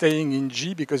atom staying in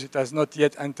G because it has not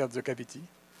yet entered the cavity.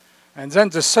 And then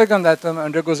the second atom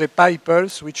undergoes a pi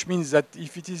pulse, which means that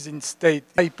if it is in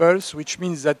state pi pulse, which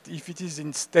means that if it is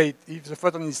in state, if the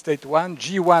photon is in state 1,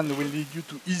 G1 will lead you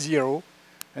to E0.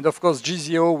 And of course,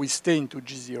 G0 will stay into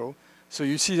G0. So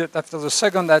you see that after the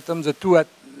second atom, the two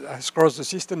has crossed the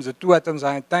system, the two atoms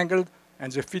are entangled,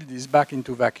 and the field is back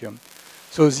into vacuum.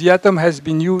 So the atom has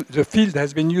been used, the field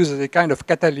has been used as a kind of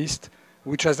catalyst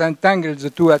which has entangled the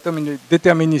two atoms in a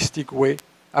deterministic way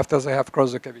after they have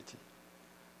crossed the cavity.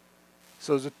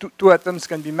 So the two atoms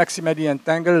can be maximally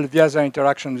entangled via their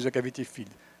interaction with the cavity field.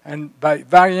 And by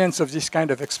variants of this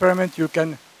kind of experiment, you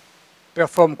can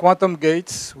perform quantum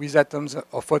gates with atoms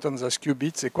or photons as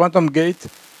qubits. A quantum gate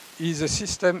is a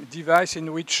system device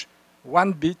in which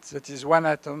one bit, that is one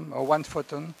atom or one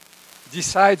photon,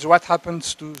 decides what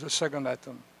happens to the second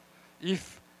atom.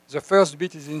 If the first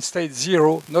bit is in state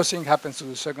 0, nothing happens to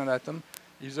the second atom.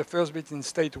 If the first bit is in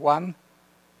state 1,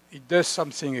 it does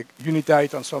something, a unitary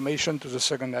transformation to the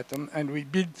second atom, and we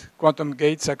build quantum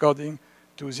gates according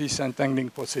to this entangling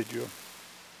procedure.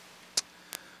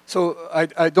 So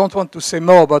I don't want to say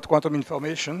more about quantum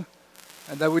information,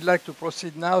 and I would like to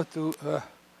proceed now to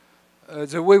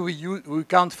the way we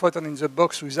count photons in the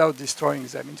box without destroying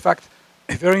them. In fact,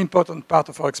 a very important part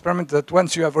of our experiment is that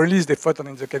once you have released a photon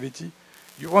in the cavity,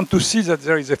 you want to see that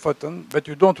there is a photon, but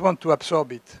you don't want to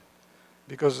absorb it.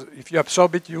 Because if you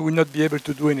absorb it, you will not be able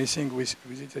to do anything with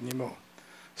it anymore.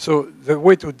 So the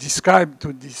way to describe,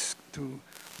 to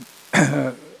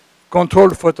control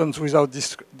photons without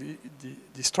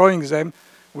destroying them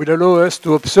will allow us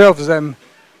to observe them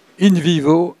in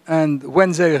vivo, and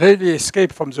when they really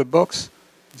escape from the box,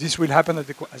 this will happen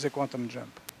as a quantum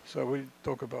jump. So we'll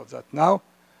talk about that now.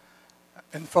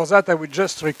 And for that, I will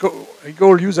just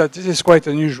recall you that this is quite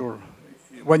unusual.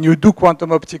 When you do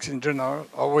quantum optics in general,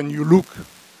 or when you look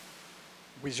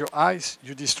with your eyes,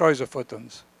 you destroy the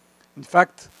photons. In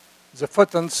fact, the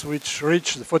photons which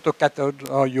reach the photocathode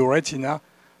or your retina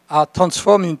are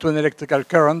transformed into an electrical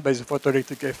current by the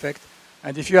photoelectric effect.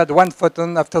 And if you add one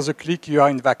photon after the click, you are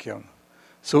in vacuum.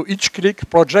 So each click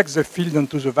projects the field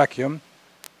onto the vacuum,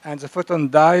 and the photon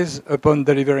dies upon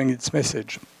delivering its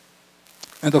message.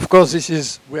 And of course,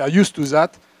 we are used to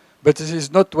that, but this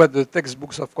is not what the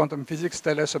textbooks of quantum physics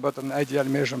tell us about an ideal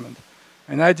measurement.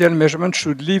 An ideal measurement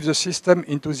should leave the system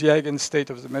into the eigenstate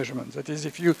of the measurement. That is,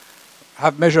 if you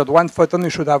have measured one photon,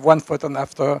 you should have one photon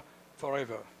after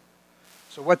forever.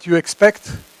 So what you expect,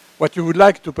 what you would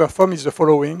like to perform is the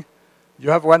following. You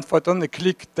have one photon, a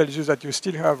click tells you that you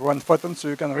still have one photon, so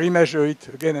you can remeasure it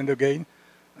again and again.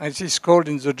 And this is called,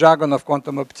 in the jargon of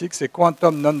quantum optics, a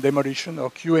quantum non-demolition or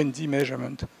QND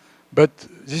measurement. But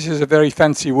this is a very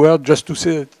fancy word just to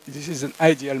say that this is an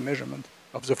ideal measurement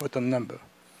of the photon number.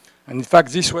 And in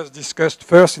fact, this was discussed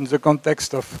first in the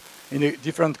context of, in a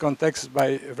different context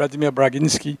by Vladimir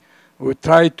Braginsky, who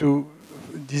tried to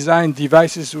design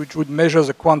devices which would measure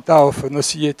the quanta of an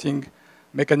oscillating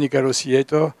mechanical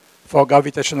oscillator for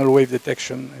gravitational wave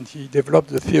detection. And he developed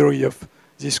the theory of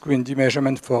this QND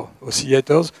measurement for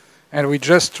oscillators. And we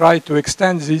just try to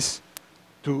extend this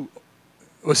to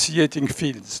oscillating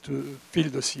fields, to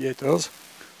field oscillators.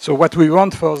 So what we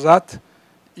want for that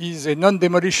is a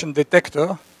non-demolition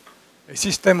detector, a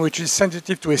system which is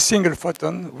sensitive to a single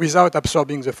photon without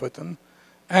absorbing the photon.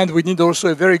 And we need also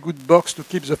a very good box to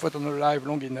keep the photon alive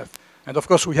long enough. And of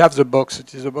course, we have the box.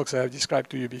 It is the box I have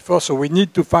described to you before. So we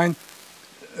need to find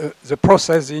the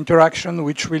process, the interaction,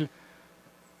 which will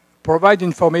provide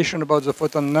information about the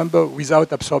photon number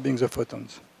without absorbing the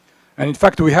photons. And in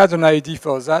fact, we had an idea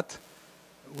for that,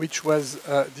 which was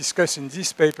discussed in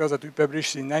this paper that we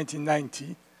published in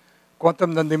 1990,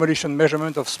 Quantum Non-Demolition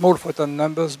Measurement of Small Photon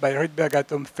Numbers by Rydberg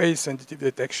Atom Phase-Sensitive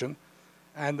Detection.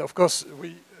 And of course,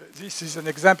 this is an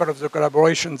example of the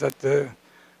collaboration that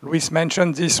Luis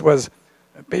mentioned. A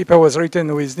paper was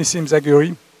written with Nissim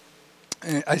Zaguri.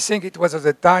 I think it was at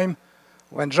the time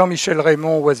when Jean-Michel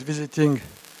Raymond was visiting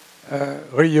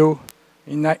Rio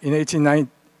in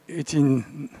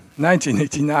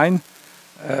 1989.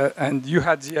 And you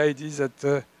had the idea that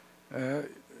the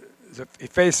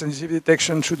phase-sensitive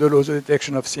detection should allow the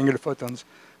detection of single photons.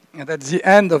 And at the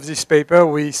end of this paper,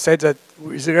 we said that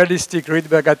with realistic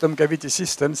Rydberg atom cavity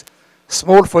systems,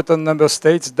 small photon number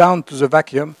states down to the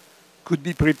vacuum could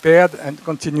be prepared and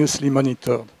continuously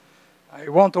monitored. I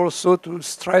want also to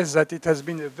stress that it has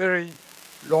been a very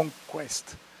long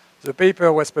quest. The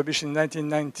paper was published in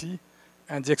 1990,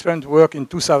 and the experiment worked in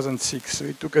 2006. So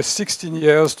it took us 16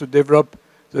 years to develop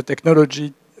the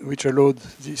technology which allowed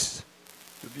this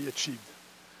to be achieved.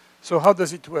 So how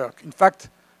does it work? In fact,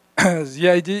 the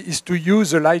idea is to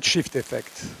use the light shift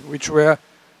effect, which were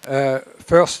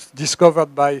first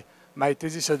discovered by my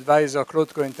thesis advisor,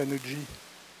 Claude Cohen-Tanuji,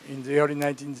 in the early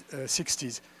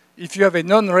 1960s. If you have a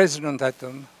non-resonant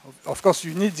atom, of course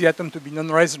you need the atom to be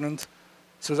non-resonant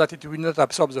so that it will not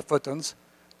absorb the photons.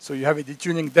 So you have a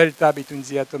detuning delta between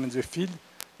the atom and the field.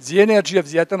 The energy of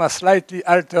the atom are slightly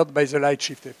altered by the light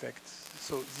shift effect.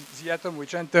 So the atom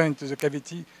which enters into the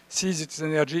cavity sees its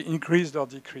energy increased or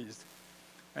decreased.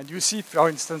 And you see, for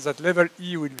instance, that level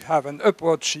E will have an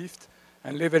upward shift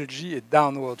and level G a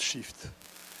downward shift.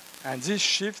 And these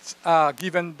shifts are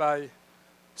given by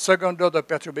second-order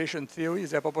perturbation theory.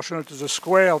 They are proportional to the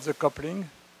square of the coupling,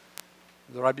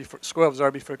 the square of the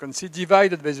Rabi frequency,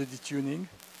 divided by the detuning.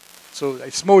 So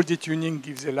a small detuning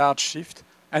gives a large shift,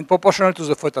 and proportional to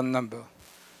the photon number.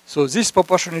 So this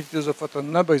proportionality to the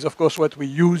photon number is, of course, what we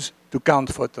use to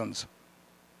count photons.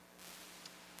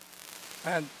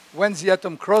 And when the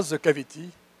atom crosses the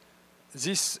cavity,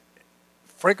 this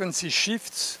frequency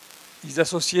shifts is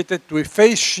associated to a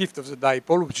phase shift of the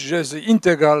dipole, which is just the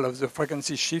integral of the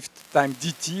frequency shift times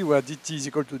dt, where dt is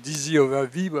equal to dz over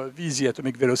v, where v is the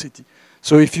atomic velocity.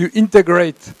 So if you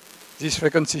integrate this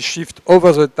frequency shift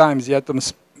over the time the atom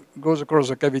goes across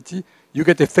the cavity, you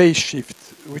get a phase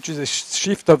shift, which is a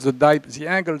shift of the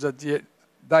angle that the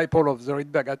dipole of the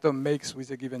Rydberg atom makes with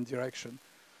a given direction,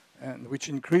 and which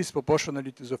increase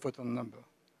proportionally to the photon number.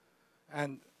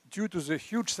 And due to the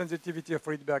huge sensitivity of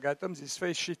Rydberg atoms, this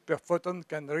phase shift per photon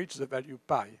can reach the value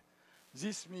pi.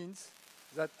 This means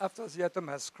that after the atom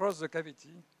has crossed the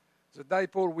cavity, the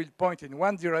dipole will point in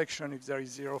one direction if there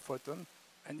is 0 photon,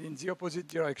 and in the opposite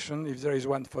direction if there is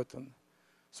 1 photon.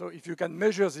 So if you can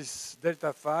measure this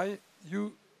delta phi,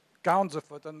 you count the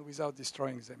photon without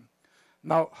destroying them.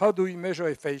 Now, how do we measure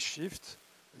a phase shift?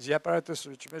 The apparatus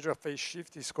which measures phase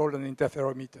shift is called an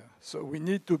interferometer. So we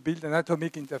need to build an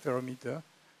atomic interferometer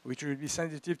which will be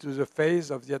sensitive to the phase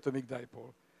of the atomic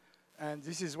dipole. And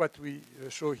this is what we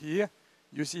show here.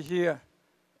 You see here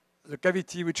the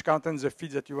cavity which contains the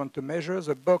field that you want to measure,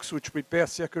 the box which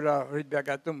prepares circular Rydberg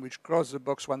atom which cross the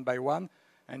box one by one,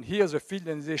 and here the field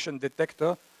ionization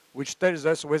detector which tells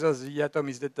us whether the atom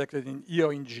is detected in E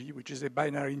or in G, which is a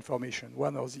binary information,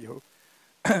 1 or 0.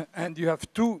 And you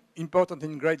have two important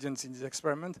ingredients in this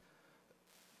experiment,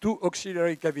 two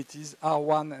auxiliary cavities,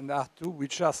 R1 and R2,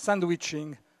 which are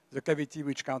sandwiching the cavity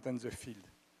which contains the field.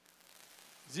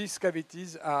 These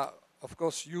cavities are, of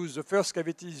course, used. The first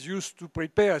cavity is used to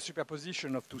prepare a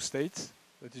superposition of two states.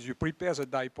 That is, you prepare the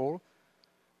dipole,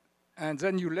 and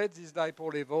then you let this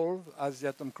dipole evolve as the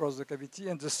atom crosses the cavity.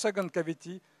 And the second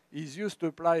cavity is used to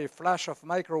apply a flash of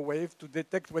microwave to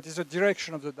detect what is the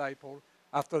direction of the dipole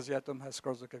after the atom has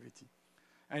crossed the cavity.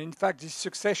 And in fact, this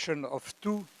succession of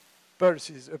two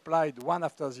pulses applied one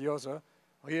after the other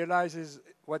realizes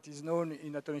what is known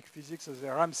in atomic physics as a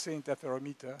Ramsey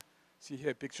interferometer. See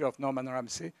here a picture of Norman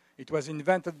Ramsey. It was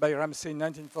invented by Ramsey in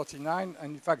 1949,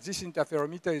 and in fact this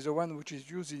interferometer is the one which is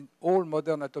used in all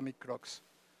modern atomic clocks.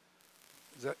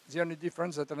 The only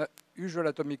difference is that an usual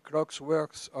atomic clock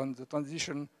works on the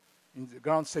transition in the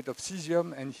ground state of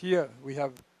cesium, and here we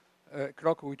have a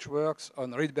clock which works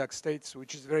on Rydberg states,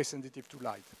 which is very sensitive to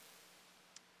light.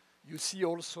 You see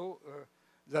also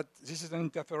that this is an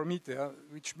interferometer,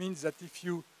 which means that if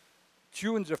you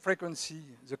tune the frequency,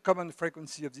 the common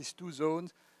frequency of these two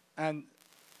zones, and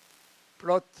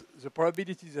plot the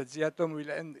probability that the atom will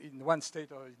end in one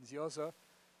state or in the other,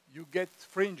 you get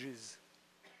fringes.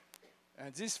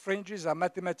 And these fringes are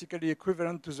mathematically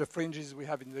equivalent to the fringes we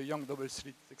have in the Young double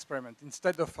slit experiment.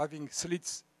 Instead of having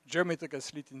slits, geometrical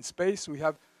slit in space, we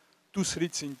have two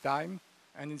slits in time.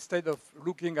 And instead of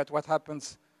looking at what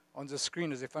happens on the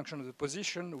screen as a function of the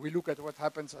position, we look at what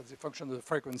happens as a function of the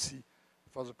frequency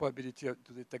for the probability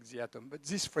to detect the atom. But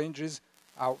these fringes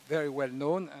are very well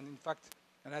known, and in fact,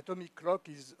 an atomic clock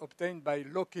is obtained by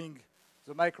locking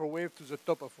the microwave to the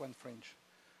top of one fringe.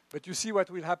 But you see what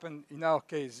will happen in our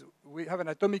case. We have an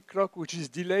atomic clock which is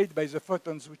delayed by the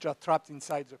photons which are trapped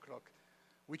inside the clock,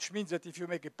 which means that if you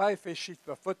make a pi phase shift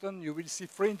per photon, you will see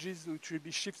fringes which will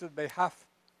be shifted by half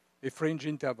a fringe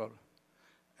interval.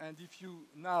 And if you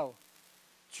now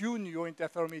tune your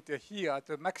interferometer here at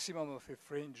a maximum of a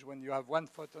fringe when you have one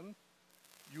photon,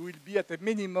 you will be at a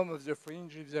minimum of the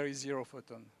fringe if there is 0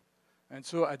 photon. And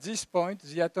so at this point,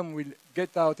 the atom will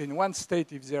get out in one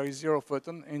state if there is 0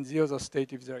 photon, and the other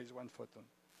state if there is 1 photon.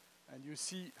 And you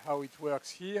see how it works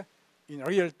here. In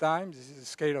real time, this is a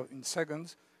scale of in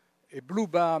seconds. A blue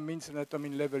bar means an atom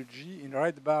in level G, in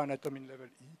red bar an atom in level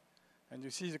E. And you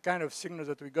see the kind of signal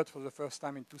that we got for the first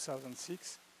time in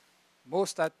 2006.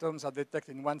 Most atoms are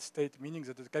detected in one state, meaning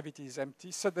that the cavity is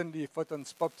empty. Suddenly a photon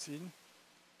pops in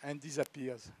and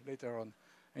disappears later on.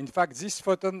 In fact, this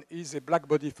photon is a black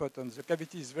body photon. The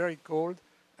cavity is very cold,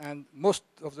 and most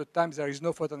of the time there is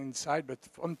no photon inside, but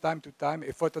from time to time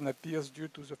a photon appears due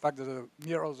to the fact that the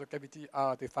mirrors of the cavity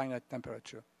are at a finite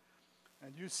temperature.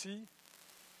 And you see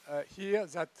here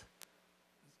that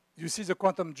you see the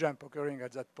quantum jump occurring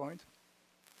at that point,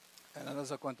 and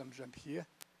another quantum jump here.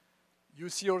 You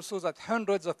see also that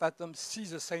hundreds of atoms see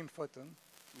the same photon,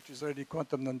 which is really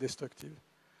quantum non-destructive.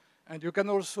 And you can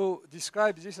also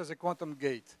describe this as a quantum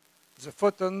gate. The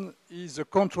photon is a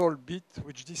control bit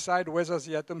which decides whether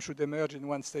the atom should emerge in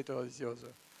one state or the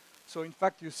other. So in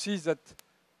fact, you see that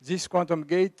this quantum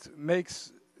gate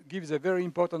gives a very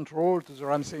important role to the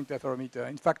Ramsey interferometer.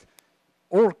 In fact,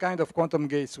 all kinds of quantum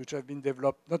gates which have been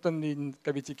developed, not only in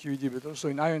cavity QED, but also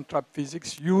in ion trap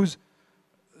physics, use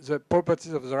the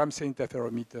properties of the Ramsey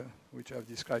interferometer, which I've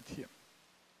described here.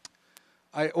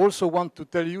 I also want to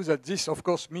tell you that this, of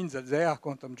course, means that there are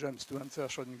quantum jumps to answer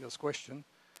Schrödinger's question.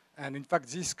 And in fact,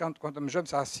 these quantum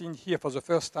jumps are seen here for the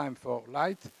first time for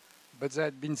light, but they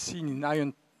had been seen in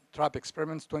ion trap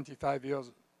experiments 25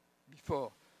 years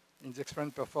before, in the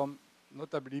experiment performed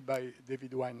notably by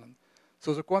David Weinland.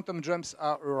 So the quantum jumps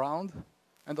are around.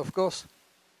 And of course,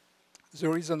 the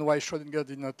reason why Schrödinger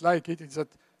did not like it is that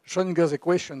Schrödinger's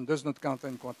equation does not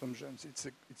contain quantum jumps.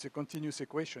 It's a continuous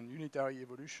equation, unitary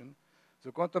evolution.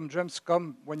 The quantum jumps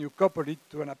come when you couple it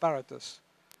to an apparatus,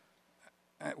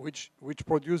 which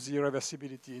produce the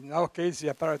irreversibility. In our case, the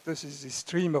apparatus is the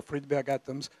stream of Rydberg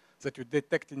atoms that you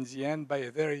detect in the end by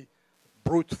a very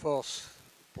brute force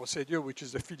procedure, which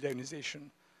is the field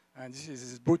ionization. And this is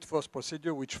this brute force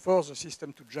procedure which forces the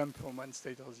system to jump from one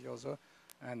state or the other.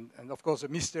 And of course, the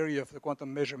mystery of the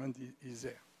quantum measurement is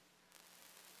there.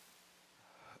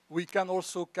 We can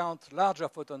also count larger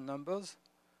photon numbers.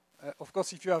 Of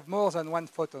course, if you have more than one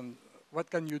photon, what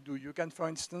can you do? You can, for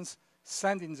instance,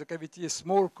 send in the cavity a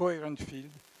small coherent field.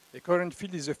 A coherent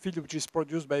field is a field which is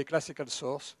produced by a classical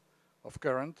source of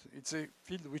current. It's a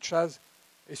field which has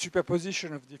a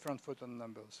superposition of different photon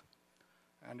numbers.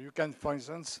 And you can, for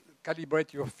instance,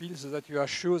 calibrate your field so that you are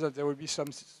sure that there will be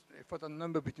a photon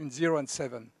number between 0 and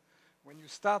 7. When you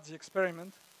start the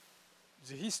experiment,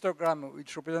 the histogram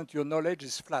which represents your knowledge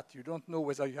is flat. You don't know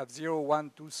whether you have 0,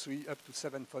 1, 2, 3, up to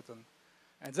 7 photons.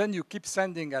 And then you keep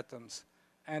sending atoms.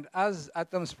 And as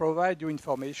atoms provide you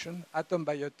information, atom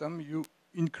by atom, you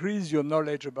increase your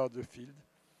knowledge about the field.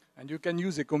 And you can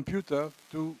use a computer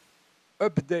to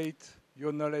update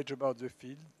your knowledge about the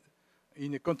field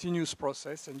in a continuous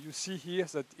process. And you see here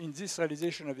that in this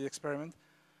realization of the experiment,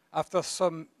 after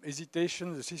some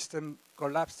hesitation, the system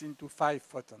collapsed into 5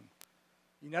 photons.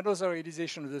 In another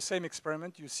realization of the same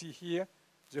experiment, you see here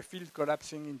the field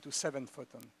collapsing into 7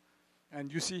 photons.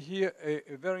 And you see here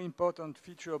a very important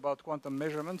feature about quantum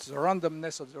measurements, the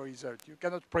randomness of the result. You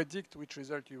cannot predict which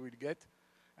result you will get.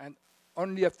 And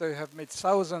only after you have made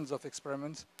thousands of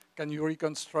experiments can you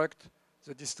reconstruct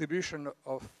the distribution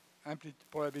of amplitude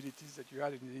probabilities that you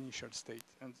had in the initial state.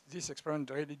 And this experiment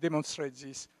really demonstrates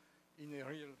this in a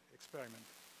real experiment.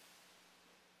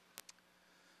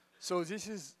 So this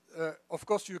is, of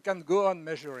course, you can go on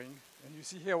measuring. And you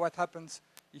see here what happens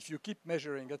if you keep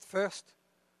measuring. At first,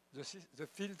 the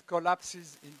field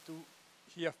collapses into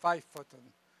here 5 photons.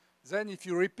 Then if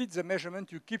you repeat the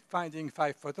measurement, you keep finding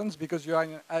 5 photons because you are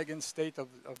in an eigenstate of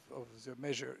the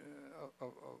measure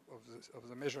of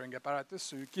the measuring apparatus,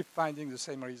 so you keep finding the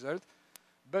same result.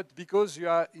 But because you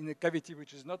are in a cavity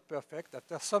which is not perfect,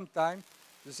 after some time,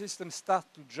 the system starts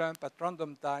to jump at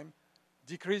random time,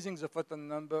 decreasing the photon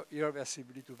number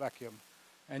irreversibly to vacuum.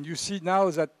 And you see now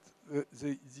that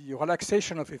the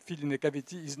relaxation of a field in a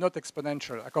cavity is not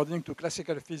exponential. According to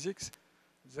classical physics,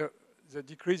 the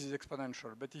decrease is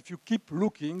exponential. But if you keep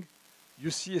looking,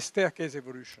 you see a staircase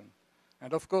evolution.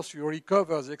 And of course, you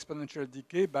recover the exponential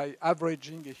decay by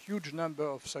averaging a huge number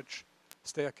of such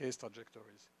staircase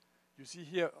trajectories. You see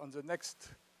here on the next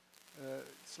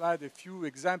slide a few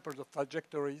examples of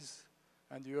trajectories.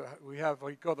 And we have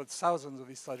recorded thousands of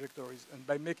these trajectories. And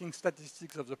by making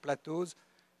statistics of the plateaus,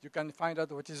 you can find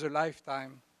out what is the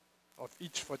lifetime of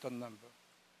each photon number.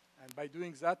 And by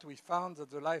doing that, we found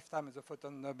that the lifetime of the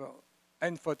photon number,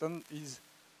 n photon, is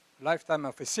lifetime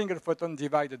of a single photon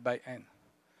divided by n.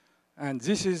 And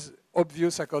this is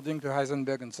obvious according to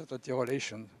Heisenberg uncertainty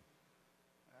relation.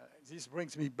 This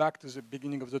brings me back to the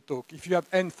beginning of the talk. If you have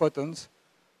n photons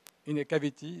in a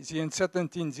cavity, the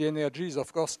uncertainty in the energy is,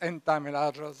 of course, n times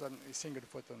larger than a single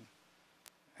photon.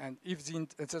 And if the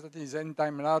uncertainty is n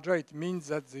times larger, it means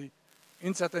that the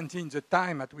uncertainty in the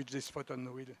time at which this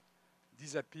photon will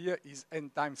disappear is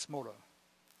n times smaller.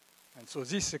 And so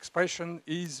this expression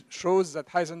shows that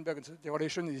Heisenberg uncertainty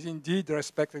relation is indeed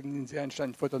respected in the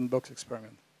Einstein photon box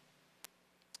experiment.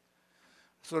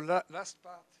 So last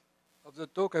part of the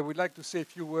talk, I would like to say a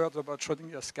few words about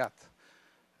Schrödinger's cat.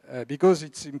 Because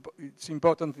it's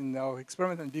important in our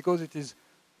experiment and because it is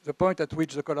the point at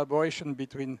which the collaboration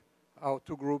between our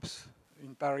two groups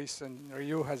in Paris and in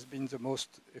Rio has been the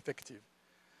most effective.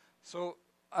 So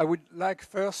I would like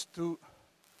first to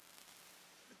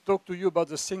talk to you about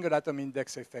the single atom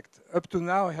index effect. Up to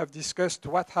now, I have discussed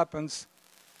what happens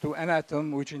to an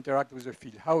atom which interacts with the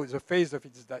field, how the phase of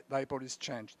its dipole is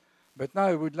changed. But now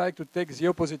I would like to take the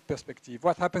opposite perspective.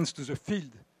 What happens to the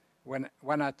field when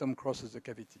one atom crosses the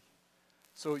cavity?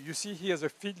 So you see here the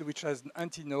field which has an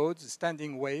antinode, a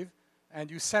standing wave,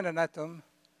 and you send an atom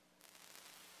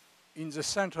in the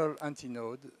central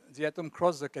antinode. The atom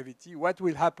crosses the cavity. What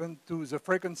will happen to the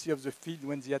frequency of the field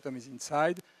when the atom is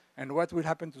inside, and what will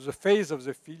happen to the phase of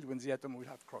the field when the atom will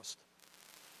have crossed?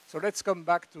 So let's come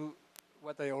back to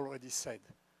what I already said.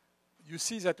 You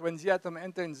see that when the atom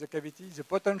enters the cavity, the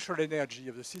potential energy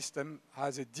of the system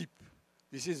has a dip.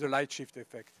 This is the light shift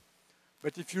effect.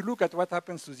 But if you look at what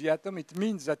happens to the atom, it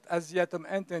means that as the atom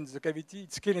enters the cavity,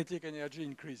 its kinetic energy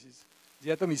increases.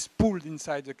 The atom is pulled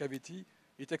inside the cavity.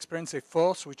 It experiences a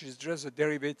force, which is just a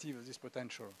derivative of this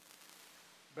potential.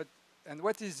 And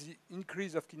what is the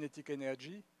increase of kinetic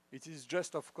energy? It is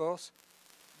just, of course,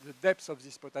 the depth of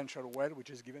this potential well,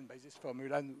 which is given by this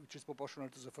formula, which is proportional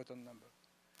to the photon number.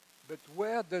 But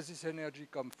where does this energy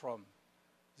come from?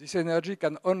 This energy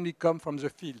can only come from the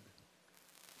field.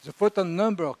 The photon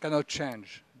number cannot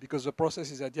change because the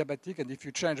process is adiabatic, and if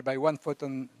you change by one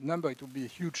photon number, it will be a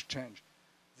huge change.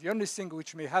 The only thing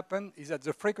which may happen is that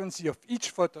the frequency of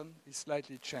each photon is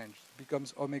slightly changed. It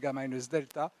becomes omega minus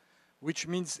delta, which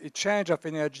means a change of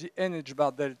energy NH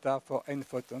bar delta for n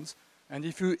photons. And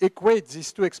if you equate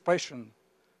these two expressions,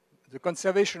 the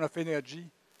conservation of energy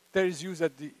tells you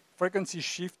that the frequency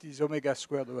shift is omega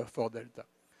squared over 4 delta.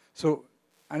 So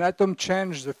an atom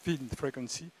changes the field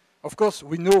frequency. Of course,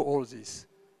 we know all this.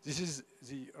 This is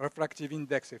the refractive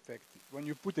index effect. When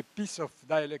you put a piece of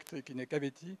dielectric in a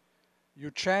cavity,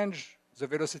 you change the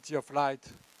velocity of light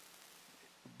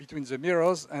between the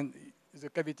mirrors, and the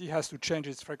cavity has to change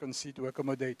its frequency to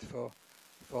accommodate for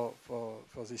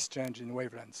this change in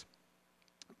wavelengths.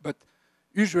 But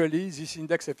usually, this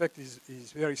index effect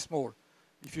is very small.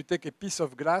 If you take a piece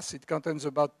of glass, it contains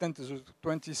about 10 to the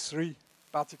 23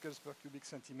 particles per cubic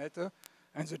centimeter,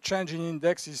 and the change in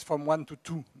index is from 1 to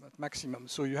 2 at maximum.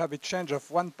 So you have a change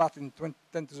of 1 part in 10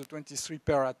 to the 23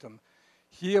 per atom.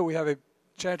 Here we have a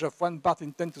change of 1 part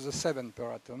in 10 to the 7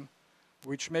 per atom,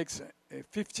 which makes a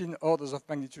 15 orders of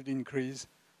magnitude increase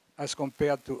as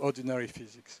compared to ordinary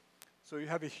physics. So you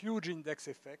have a huge index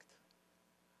effect,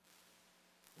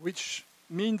 which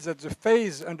means that the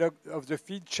phase of the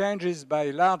field changes by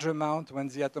a large amount when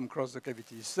the atom crosses the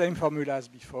cavity. Same formula as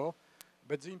before.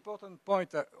 But the important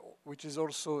point, which is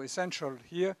also essential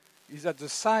here, is that the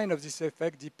sign of this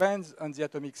effect depends on the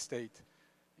atomic state.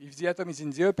 If the atom is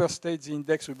in the upper state, the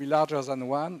index will be larger than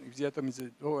 1. If the atom is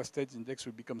in the lower state, the index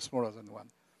will become smaller than 1.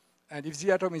 And if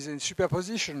the atom is in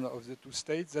superposition of the two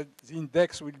states, then the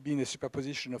index will be in a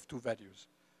superposition of two values.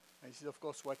 And this is, of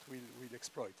course, what we'll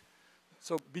exploit.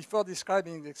 So before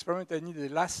describing the experiment, I need a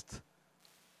last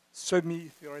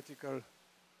semi-theoretical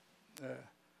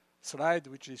slide,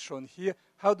 which is shown here.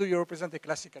 How do you represent a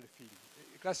classical field?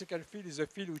 A classical field is a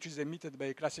field which is emitted by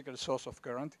a classical source of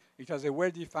current. It has a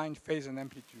well-defined phase and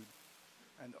amplitude.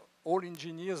 And all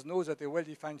engineers know that a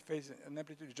well-defined phase and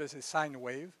amplitude is just a sine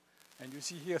wave. And you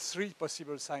see here 3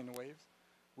 possible sine waves,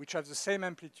 which have the same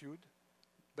amplitude,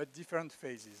 but different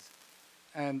phases.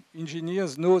 And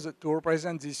engineers know that to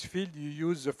represent this field, you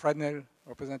use the Fresnel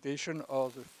representation or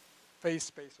the phase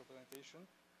space representation,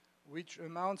 which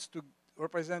amounts to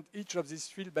represent each of these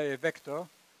fields by a vector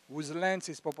whose length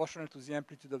is proportional to the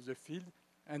amplitude of the field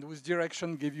and whose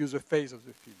direction gives you the phase of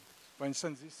the field. For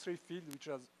instance, these 3 fields, which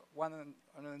are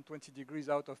 120 degrees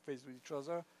out of phase with each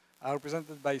other, are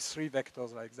represented by 3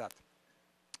 vectors like that.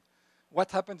 What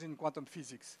happens in quantum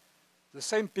physics? The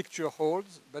same picture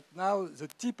holds, but now the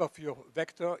tip of your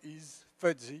vector is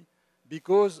fuzzy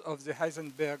because of the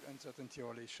Heisenberg uncertainty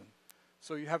relation.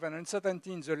 So you have an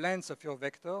uncertainty in the length of your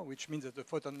vector, which means that the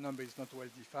photon number is not well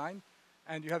defined,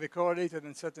 and you have a correlated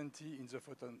uncertainty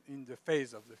in the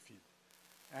phase of the field.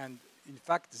 And in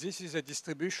fact, this is a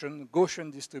distribution,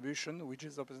 Gaussian distribution, which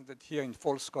is represented here in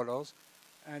false colors.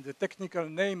 And the technical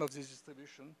name of this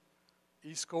distribution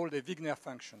is called a Wigner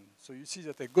function. So you see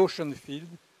that a Gaussian field,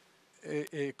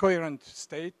 a coherent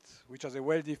state, which has a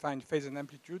well-defined phase and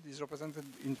amplitude, is represented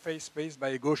in phase space by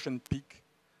a Gaussian peak,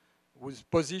 whose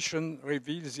position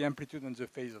reveals the amplitude and the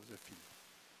phase of the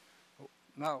field.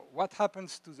 Now, what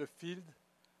happens to the field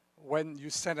when you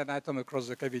send an atom across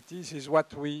the cavity? This is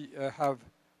what we have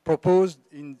proposed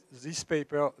in this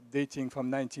paper dating from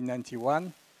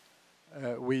 1991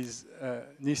 with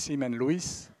Nissim and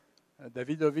Luis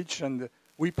Davidovich, and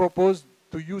we proposed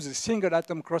to use a single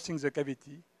atom crossing the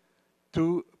cavity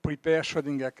to prepare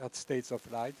Schrödinger cat states of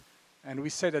light. And we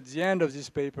said at the end of this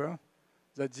paper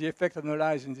that the effect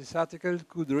analyzed in this article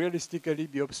could realistically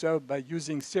be observed by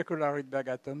using circular Rydberg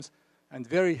atoms and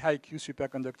very high Q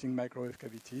superconducting microwave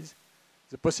cavities.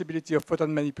 The possibility of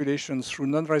photon manipulations through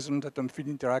non-resonant atom field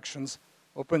interactions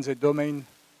opens a domain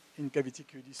in cavity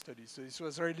QED studies. So this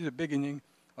was really the beginning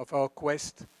of our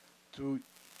quest to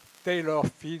tailor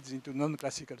fields into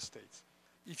non-classical states.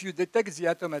 If you detect the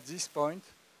atom at this point,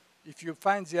 if you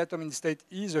find the atom in state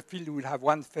E, the field will have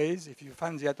one phase. If you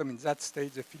find the atom in that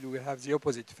state, the field will have the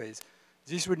opposite phase.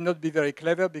 This will not be very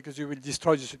clever because you will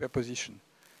destroy the superposition.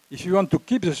 If you want to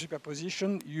keep the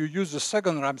superposition, you use the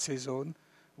second Ramsey zone,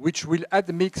 which will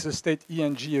admix the state E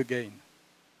and G again.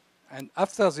 And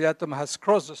after the atom has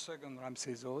crossed the second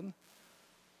Ramsey zone,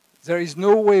 there is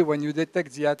no way when you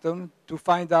detect the atom to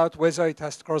find out whether it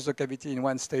has crossed the cavity in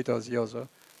one state or the other.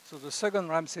 So the second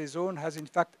Ramsey zone has in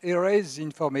fact erased the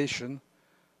information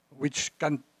which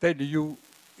can tell you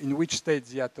in which state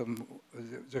the atom,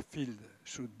 the field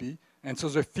should be. And so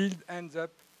the field ends up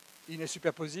in a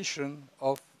superposition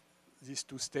of these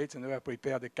two states, and we have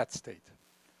prepared a cat state.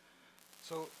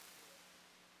 So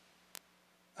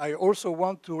I also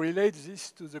want to relate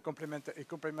this to the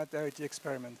complementarity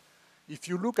experiment. If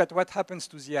you look at what happens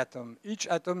to the atom, each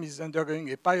atom is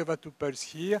undergoing a pi/2 pulse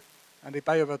here and a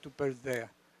pi/2 pulse there.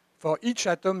 For each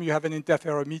atom, you have an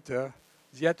interferometer.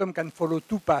 The atom can follow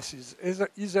two passes.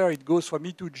 Either it goes from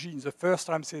E to G in the first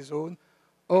Ramsey zone,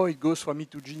 or it goes from E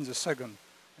to G in the second.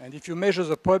 And if you measure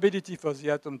the probability for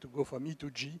the atom to go from E to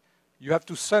G, you have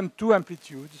to sum two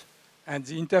amplitudes, and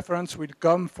the interference will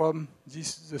come from the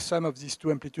sum of these two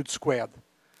amplitudes squared.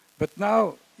 But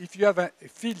now, if you have a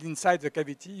field inside the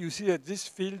cavity, you see that this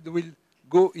field will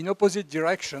go in opposite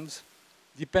directions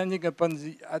depending upon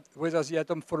whether the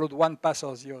atom followed one path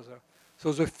or the other.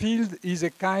 So the field is a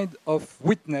kind of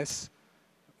witness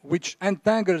which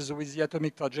entangles with the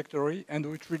atomic trajectory and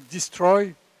which will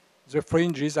destroy the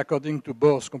fringes according to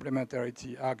Bohr's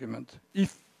complementarity argument.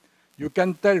 If you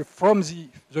can tell from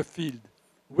the field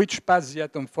which path the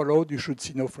atom followed, you should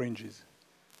see no fringes.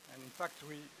 And in fact,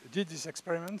 we did this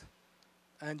experiment,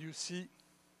 and you see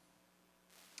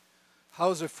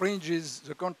how the fringes,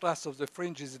 the contrast of the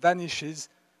fringes vanishes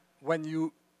when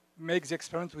you make the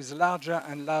experiment with larger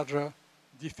and larger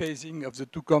dephasing of the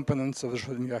two components of the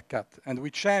Schrödinger cat. And we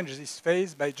change this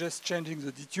phase by just changing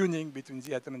the detuning between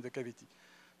the atom and the cavity.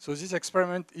 So this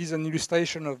experiment is an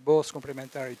illustration of Bohr's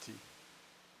complementarity.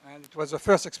 And it was the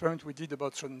first experiment we did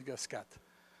about Schrödinger's cat.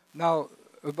 Now,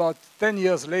 about 10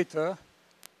 years later,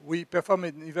 we performed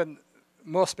an even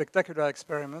more spectacular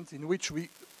experiment in which we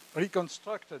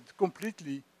reconstructed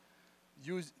completely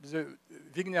the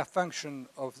Wigner function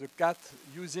of the cat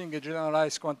using a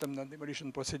generalized quantum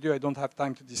non-demolition procedure I don't have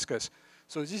time to discuss.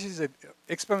 So this is an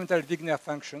experimental Wigner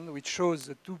function which shows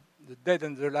the dead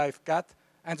and the alive cat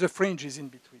and the fringes in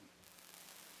between.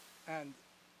 And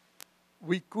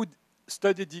we could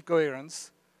study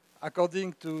decoherence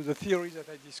according to the theory that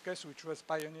I discussed, which was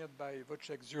pioneered by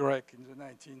Wojciech-Zurek in the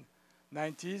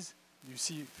 1990s. You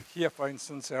see here, for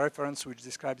instance, a reference which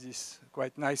describes this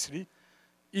quite nicely.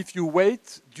 If you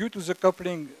wait, due to the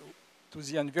coupling to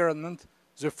the environment,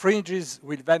 the fringes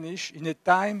will vanish in a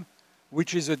time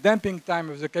which is the damping time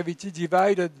of the cavity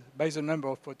divided by the number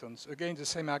of photons. Again, the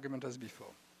same argument as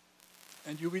before.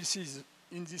 And you will see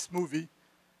in this movie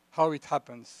how it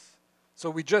happens. So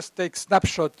we just take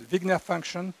snapshot Wigner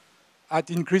function at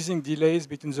increasing delays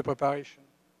between the preparation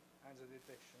and the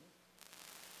detection.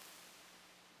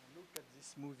 And look at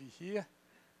this movie here.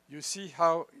 You see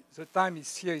how the time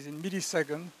is here is in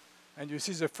milliseconds, and you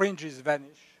see the fringes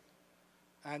vanish.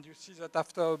 And you see that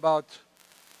after about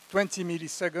 20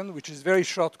 milliseconds, which is very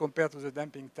short compared to the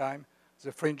damping time,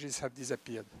 the fringes have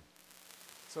disappeared.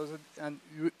 So and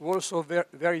you also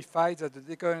verify that the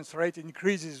decoherence rate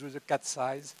increases with the cat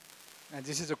size. And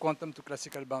this is a quantum to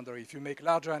classical boundary. If you make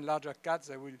larger and larger cats,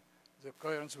 the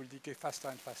coherence will decay faster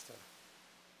and faster.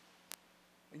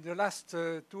 In the last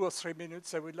 2 or 3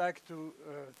 minutes, I would like to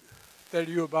tell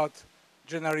you about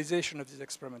generalization of these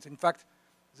experiments. In fact,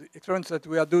 the experiments that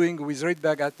we are doing with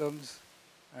Rydberg atoms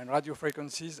and radio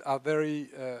frequencies are very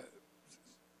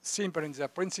simple in their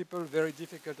principle, very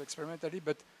difficult experimentally,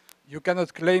 but you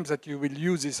cannot claim that you will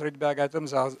use these Rydberg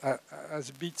atoms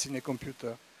as bits in a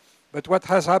computer. But what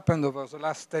has happened over the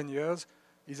last 10 years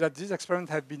is that these experiments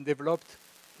have been developed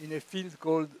in a field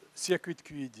called circuit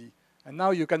QED. And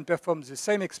now you can perform the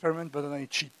same experiment but on a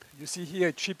chip. You see here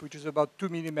a chip which is about 2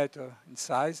 millimeters in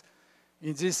size.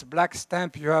 In this black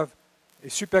stamp you have a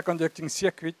superconducting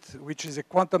circuit, which is a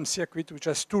quantum circuit which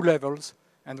has 2 levels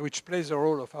and which plays the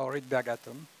role of our Rydberg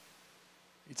atom.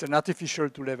 It's an artificial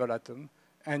 2-level atom.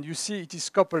 And you see it is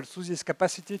coupled through this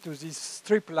capacity to this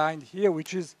strip line here,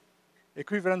 which is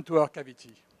equivalent to our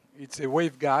cavity. It's a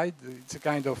waveguide. It's a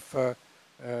kind of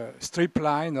strip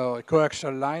line or a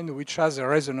coaxial line which has a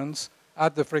resonance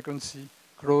at the frequency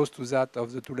close to that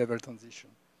of the two-level transition.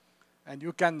 And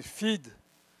you can feed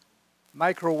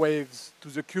microwaves to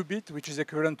the qubit, which is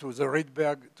equivalent to the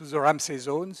Rydberg, to the Ramsey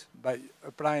zones by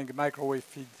applying microwave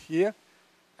feed here.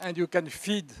 And you can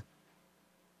feed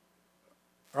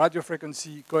radio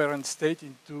frequency coherent state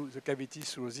into the cavity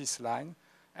through this line.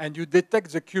 And you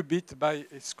detect the qubit by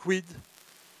a squid,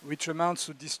 which amounts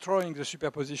to destroying the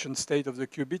superposition state of the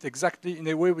qubit exactly in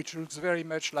a way which looks very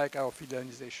much like our field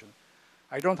ionization.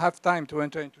 I don't have time to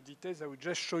enter into details. I will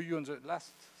just show you on the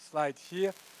last slide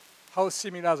here how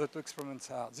similar the two experiments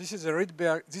are. This is a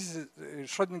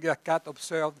Schrödinger cat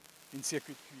observed in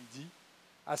circuit QED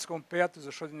as compared to the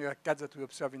Schrödinger cat that we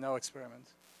observe in our experiment.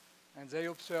 And they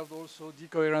observed also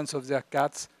decoherence of their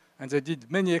cats, and they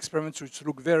did many experiments which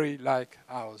look very like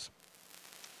ours.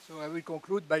 So I will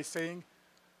conclude by saying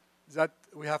that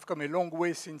we have come a long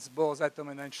way since Bohr's atom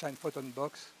and Einstein photon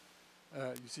box.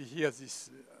 You see here this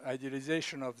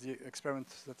idealization of the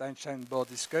experiments that Einstein and Bohr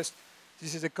discussed.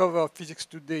 This is a cover of Physics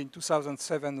Today in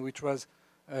 2007, which was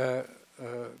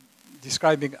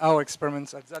describing our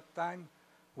experiments at that time.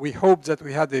 We hoped that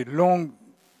we had a long,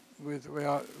 we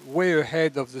are way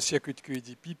ahead of the circuit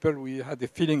QED people. We had a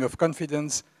feeling of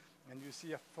confidence. And you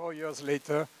see 4 years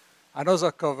later,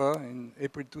 another cover in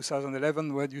April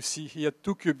 2011, where you see here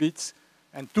 2 qubits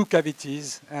and 2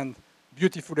 cavities and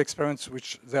beautiful experiments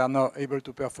which they are now able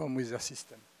to perform with their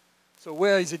system. So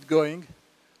where is it going?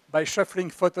 By shuffling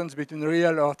photons between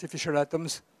real or artificial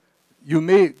atoms,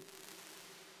 that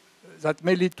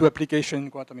may lead to application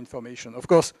in quantum information. Of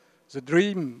course, the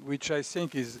dream, which I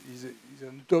think is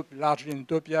largely an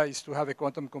utopia, is to have a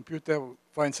quantum computer,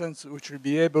 for instance, which will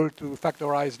be able to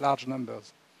factorize large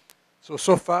numbers.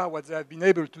 So far, what they have been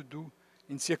able to do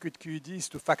in circuit QED is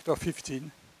to factor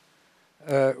 15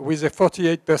 with a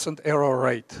 48% error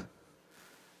rate.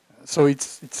 So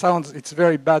it's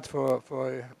very bad for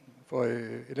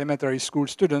an elementary school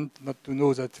student not to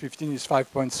know that 15 is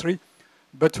 5.3.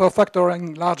 But for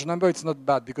factoring large number, it's not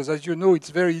bad, because as you know, it's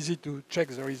very easy to check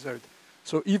the result.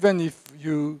 So even if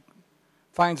you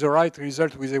find the right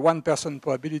result with a 1%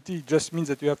 probability, it just means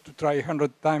that you have to try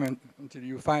 100 times until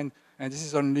you find, and this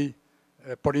is only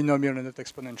polynomial and not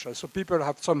exponential. So people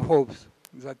have some hopes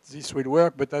that this will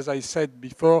work, but as I said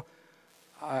before,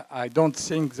 I don't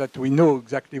think that we know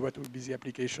exactly what will be the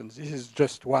applications. This is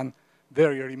just one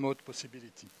very remote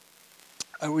possibility.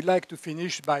 I would like to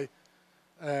finish by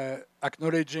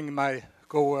acknowledging my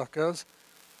co-workers.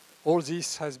 All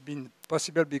this has been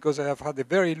possible because I have had a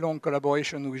very long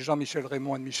collaboration with Jean-Michel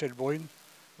Raymond and Michel Brune,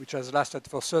 which has lasted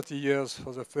for 30 years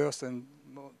for the first and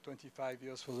 25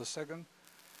 years for the second.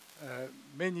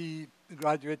 Many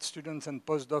graduate students and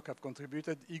postdocs have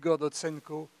contributed. Igor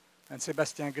Dotsenko and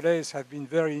Sébastien Glaise have been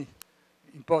very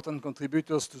important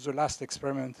contributors to the last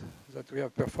experiment that we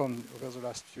have performed over the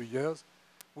last few years.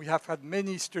 We have had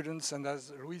many students, and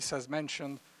as Luis has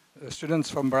mentioned, students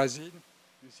from Brazil.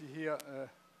 You see here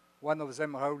one of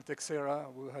them, Raul Teixeira,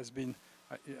 who has been,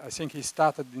 I think he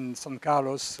started in San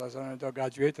Carlos as an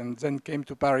undergraduate and then came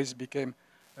to Paris, became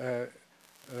a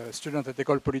student at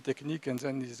École Polytechnique, and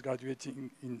then is graduating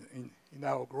in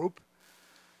our group.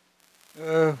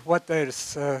 What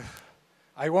else?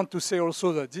 I want to say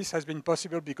also that this has been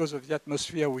possible because of the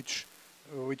atmosphere which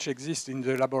exists in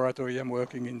the laboratory. I'm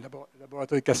working in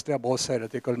Laboratory Kastler-Brossel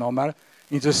at École Normale.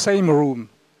 In the same room,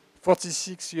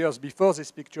 46 years before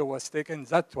this picture was taken,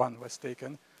 that one was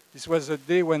taken. This was the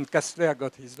day when Kastler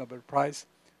got his Nobel Prize.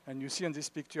 And you see in this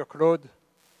picture Claude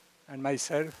and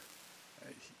myself.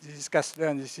 This is Kastler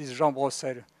and this is Jean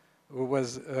Brossel, who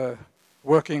was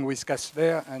working with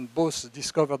Kastler, and both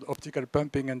discovered optical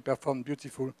pumping and performed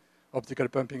beautiful optical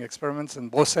pumping experiments. And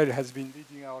Brossel has been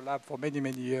leading our lab for many,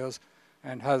 many years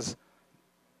and has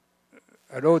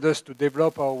allowed us to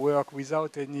develop our work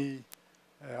without any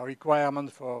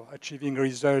requirement for achieving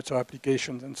results or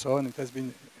applications and so on. It has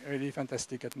been a really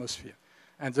fantastic atmosphere.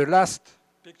 And the last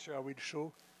picture I will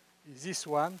show is this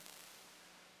one,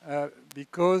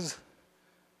 because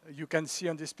you can see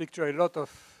on this picture a lot of,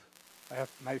 I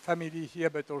have my family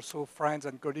here, but also friends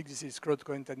and colleagues. This is Claude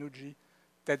Cohen-Tanucci,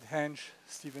 Ted Henge,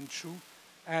 Stephen Chu.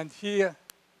 And here,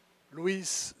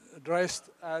 Luis dressed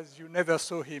as you never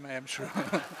saw him, I am sure.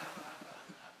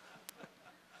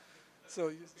 So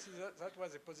you see that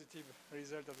was a positive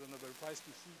result of the Nobel Prize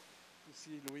to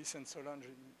see Luis and Solange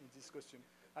in this costume.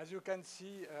 As you can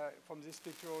see from this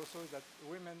picture also, that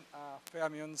women are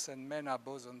fermions and men are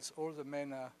bosons. All the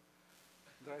men are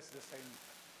dressed the same.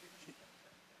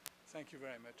 Thank you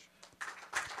very much.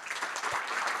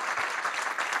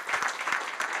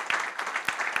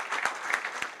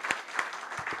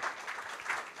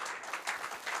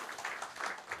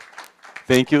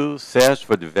 Thank you, Serge,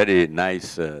 for the very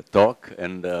nice talk,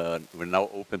 and we're now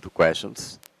open to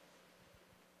questions.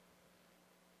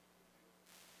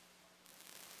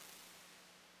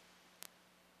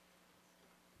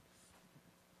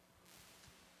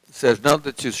 Serge, now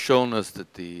that you've shown us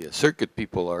that the circuit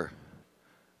people are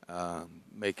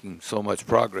making so much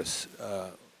progress,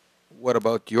 what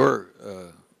about your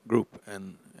group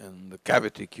and the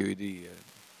cavity QED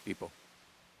people?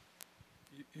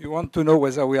 You want to know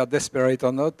whether we are desperate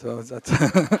or not? Or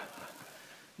that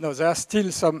no, there are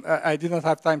still some. I did not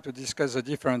have time to discuss the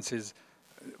differences.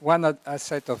 One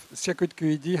aspect of circuit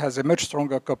QED has a much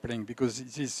stronger coupling because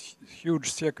these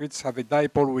huge circuits have a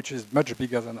dipole which is much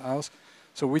bigger than ours.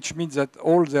 So which means that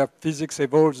all their physics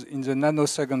evolves in the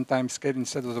nanosecond time scale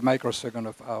instead of the microsecond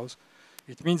of ours.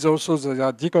 It means also that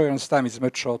their decoherence time is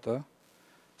much shorter.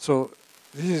 So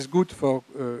this is good for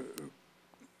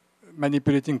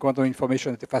manipulating quantum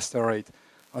information at a faster rate.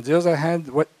 On the other hand,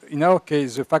 in our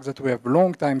case, the fact that we have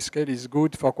long time scale is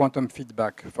good for quantum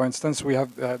feedback. For instance, we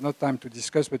have not time to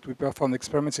discuss, but we perform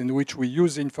experiments in which we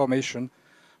use information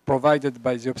provided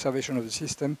by the observation of the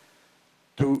system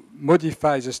to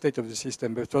modify the state of the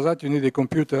system. But for that, you need a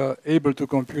computer able to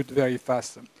compute very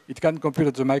fast. It can compute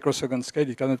at the microsecond scale.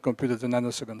 It cannot compute at the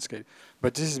nanosecond scale.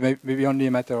 But this is maybe only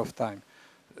a matter of time.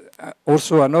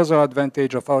 Also, another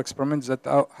advantage of our experiment is that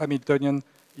our Hamiltonian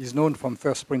is known from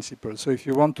first principles. So if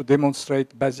you want to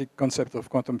demonstrate basic concept of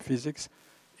quantum physics,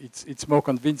 it's more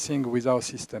convincing with our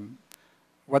system.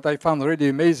 What I found really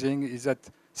amazing is that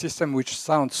system which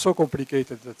sounds so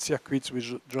complicated that circuits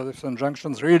with Josephson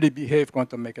junctions really behave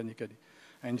quantum mechanically.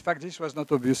 And in fact, this was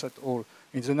not obvious at all.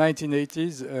 In the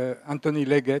 1980s, Anthony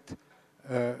Leggett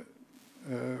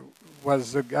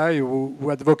was the guy who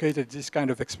advocated this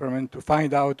kind of experiment to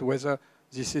find out whether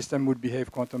the system would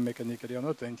behave quantum mechanically or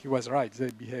not, and he was right, they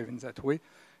behave in that way.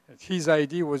 And his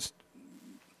idea was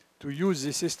to use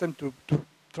the system to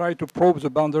try to probe the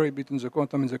boundary between the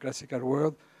quantum and the classical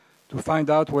world, to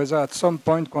find out whether at some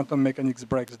point quantum mechanics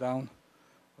breaks down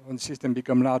when the system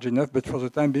becomes large enough, but for the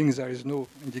time being there is no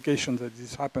indication that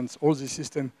this happens. All the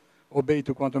systems obey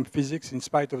to quantum physics in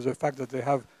spite of the fact that they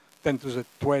have 10 to the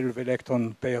 12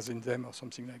 electron pairs in them or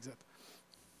something like that.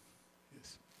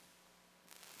 Yes.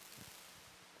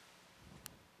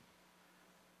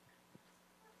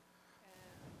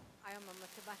 I am a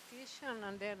mathematician,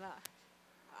 and then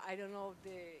I don't know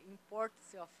the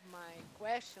importance of my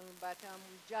question, but I'm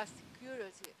just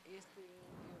curious if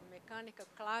in mechanical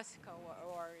classical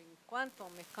or in quantum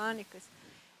mechanics,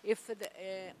 if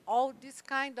all these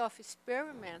kind of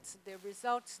experiments, the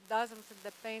results doesn't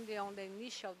depend on the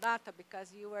initial data,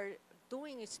 because you are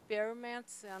doing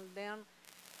experiments, and then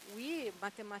we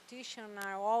mathematicians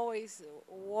are always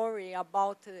worried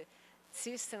about the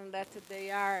system that they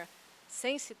are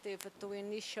sensitive to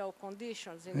initial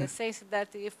conditions, in the sense that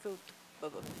if you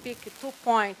pick 2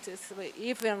 points,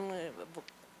 even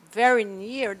very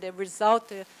near, the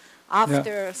result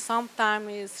after some time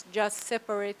is just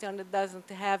separated and it doesn't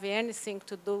have anything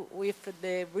to do with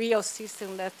the real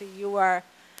system that you are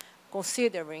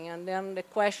considering. And then the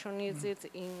question is,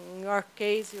 it in your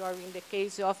case or in the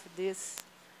case of this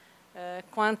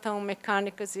quantum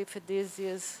mechanics, if this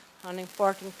is an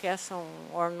important question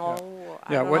or no?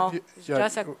 I don't know. It's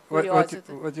just a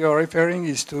curiosity. What you are referring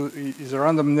is to the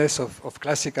randomness of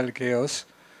classical chaos,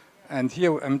 and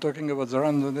here I'm talking about the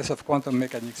randomness of quantum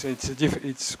mechanics.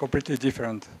 It's completely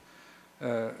different.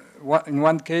 In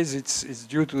one case, it's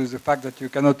due to the fact that you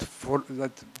cannot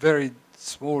that very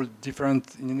small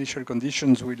different initial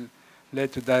conditions will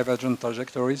lead to divergent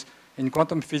trajectories. In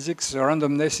quantum physics, the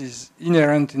randomness is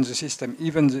inherent in the system.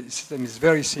 Even the system is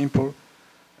very simple,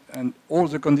 and all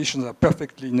the conditions are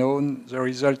perfectly known, the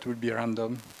result will be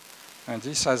random. And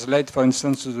this has led, for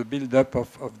instance, to the buildup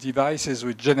of devices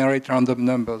which generate random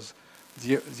numbers.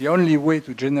 The only way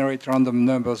to generate random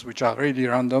numbers which are really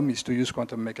random is to use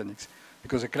quantum mechanics,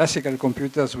 because the classical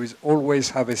computers will always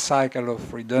have a cycle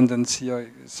of redundancy or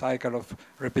a cycle of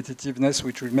repetitiveness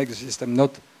which will make the system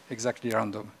not exactly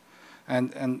random.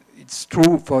 And it's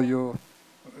true for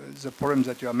the problem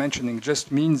that you are mentioning,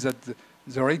 just means that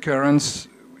the recurrence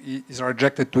is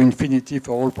rejected to infinity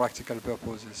for all practical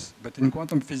purposes. But in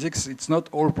quantum physics, it's not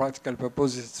all practical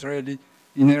purposes, it's really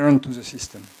inherent to the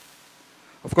system.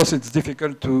 Of course, it's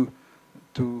difficult to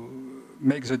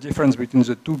make the difference between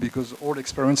the two, because all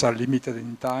experiments are limited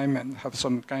in time and have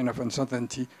some kind of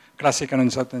uncertainty, classical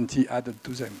uncertainty added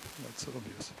to them. That's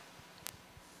obvious.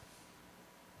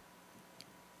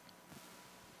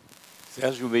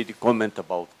 Serge, you made a comment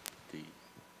about the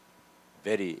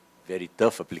very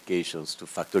tough applications to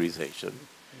factorization.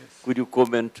 Yes. Could you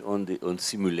comment on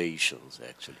simulations,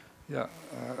 actually? Yeah,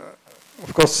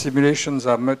 of course, simulations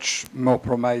are much more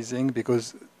promising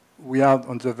because we are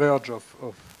on the verge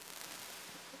of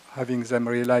having them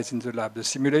realized in the lab. The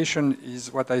simulation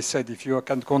is what I said, if you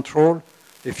can control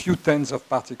a few tens of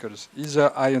particles,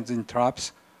 either ions in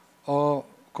traps or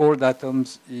cold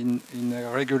atoms in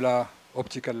a regular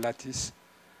optical lattice,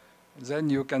 then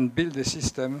you can build a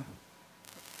system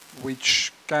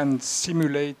which can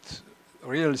simulate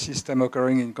real system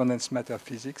occurring in condensed matter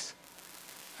physics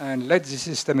and let the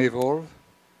system evolve,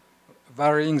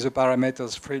 varying the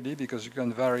parameters freely because you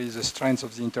can vary the strength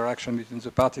of the interaction between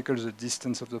the particles, the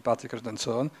distance of the particles, and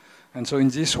so on. And so in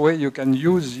this way, you can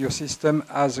use your system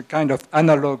as a kind of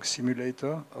analog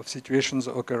simulator of situations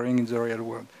occurring in the real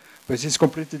world. But this is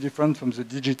completely different from the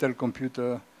digital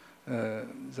computer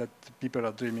that people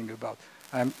are dreaming about.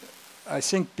 I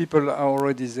think people are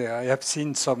already there. I have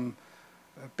seen some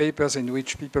papers in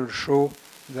which people show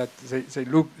that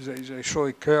they show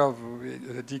a curve,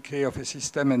 the decay of a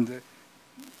system, and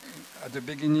at the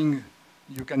beginning,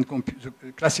 you can compute,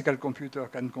 the classical computer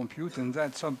can compute, and then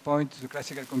at some point, the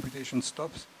classical computation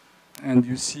stops, and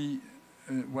you see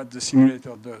what the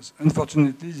simulator does.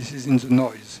 Unfortunately, this is in the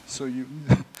noise. So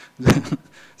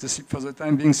for the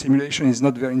time being, simulation is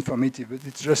not very informative, but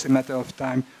it's just a matter of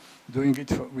time doing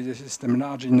it with a system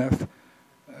large enough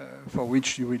for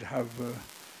which you will have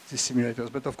these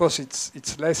simulators. But of course,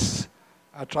 it's less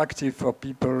attractive for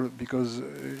people because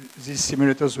these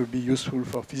simulators will be useful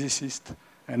for physicists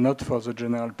and not for the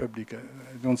general public.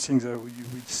 I don't think that you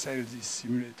will sell these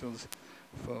simulators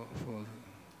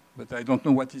but I don't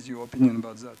know what is your opinion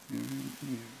about that.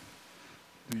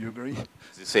 Do you agree?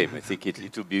 It's the same. I think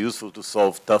it will be useful to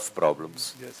solve tough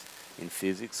problems in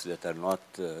physics that are not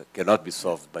cannot be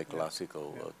solved by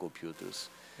classical computers.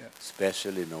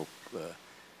 Especially,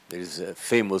 there is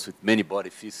famous with many body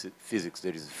physics.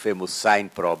 There is a famous sign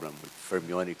problem with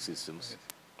fermionic systems.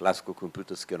 Classical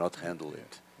computers cannot handle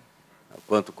it.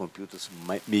 Quantum computers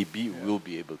will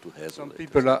be able to handle it. Some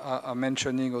people are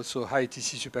mentioning also high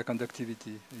TC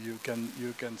superconductivity. You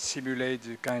can simulate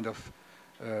the kind of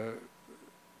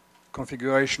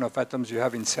configuration of atoms you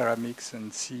have in ceramics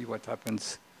and see what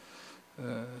happens.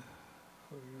 The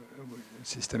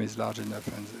system is large enough,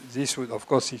 and this would, of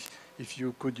course, if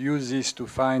you could use this to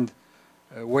find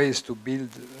ways to build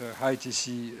high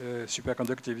TC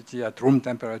superconductivity at room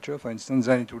temperature, for instance,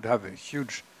 then it would have a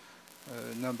huge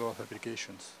number of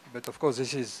applications. But of course,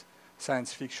 this is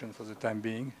science fiction for the time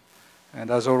being.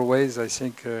 And as always, I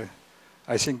think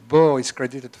Bohr is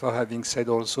credited for having said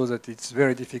also that it's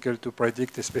very difficult to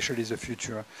predict, especially the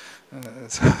future.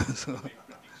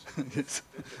 Yes.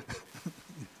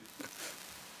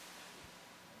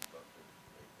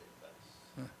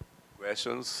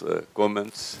 Questions,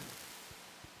 comments?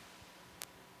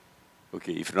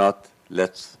 Okay, if not,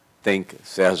 let's thank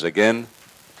Serge again.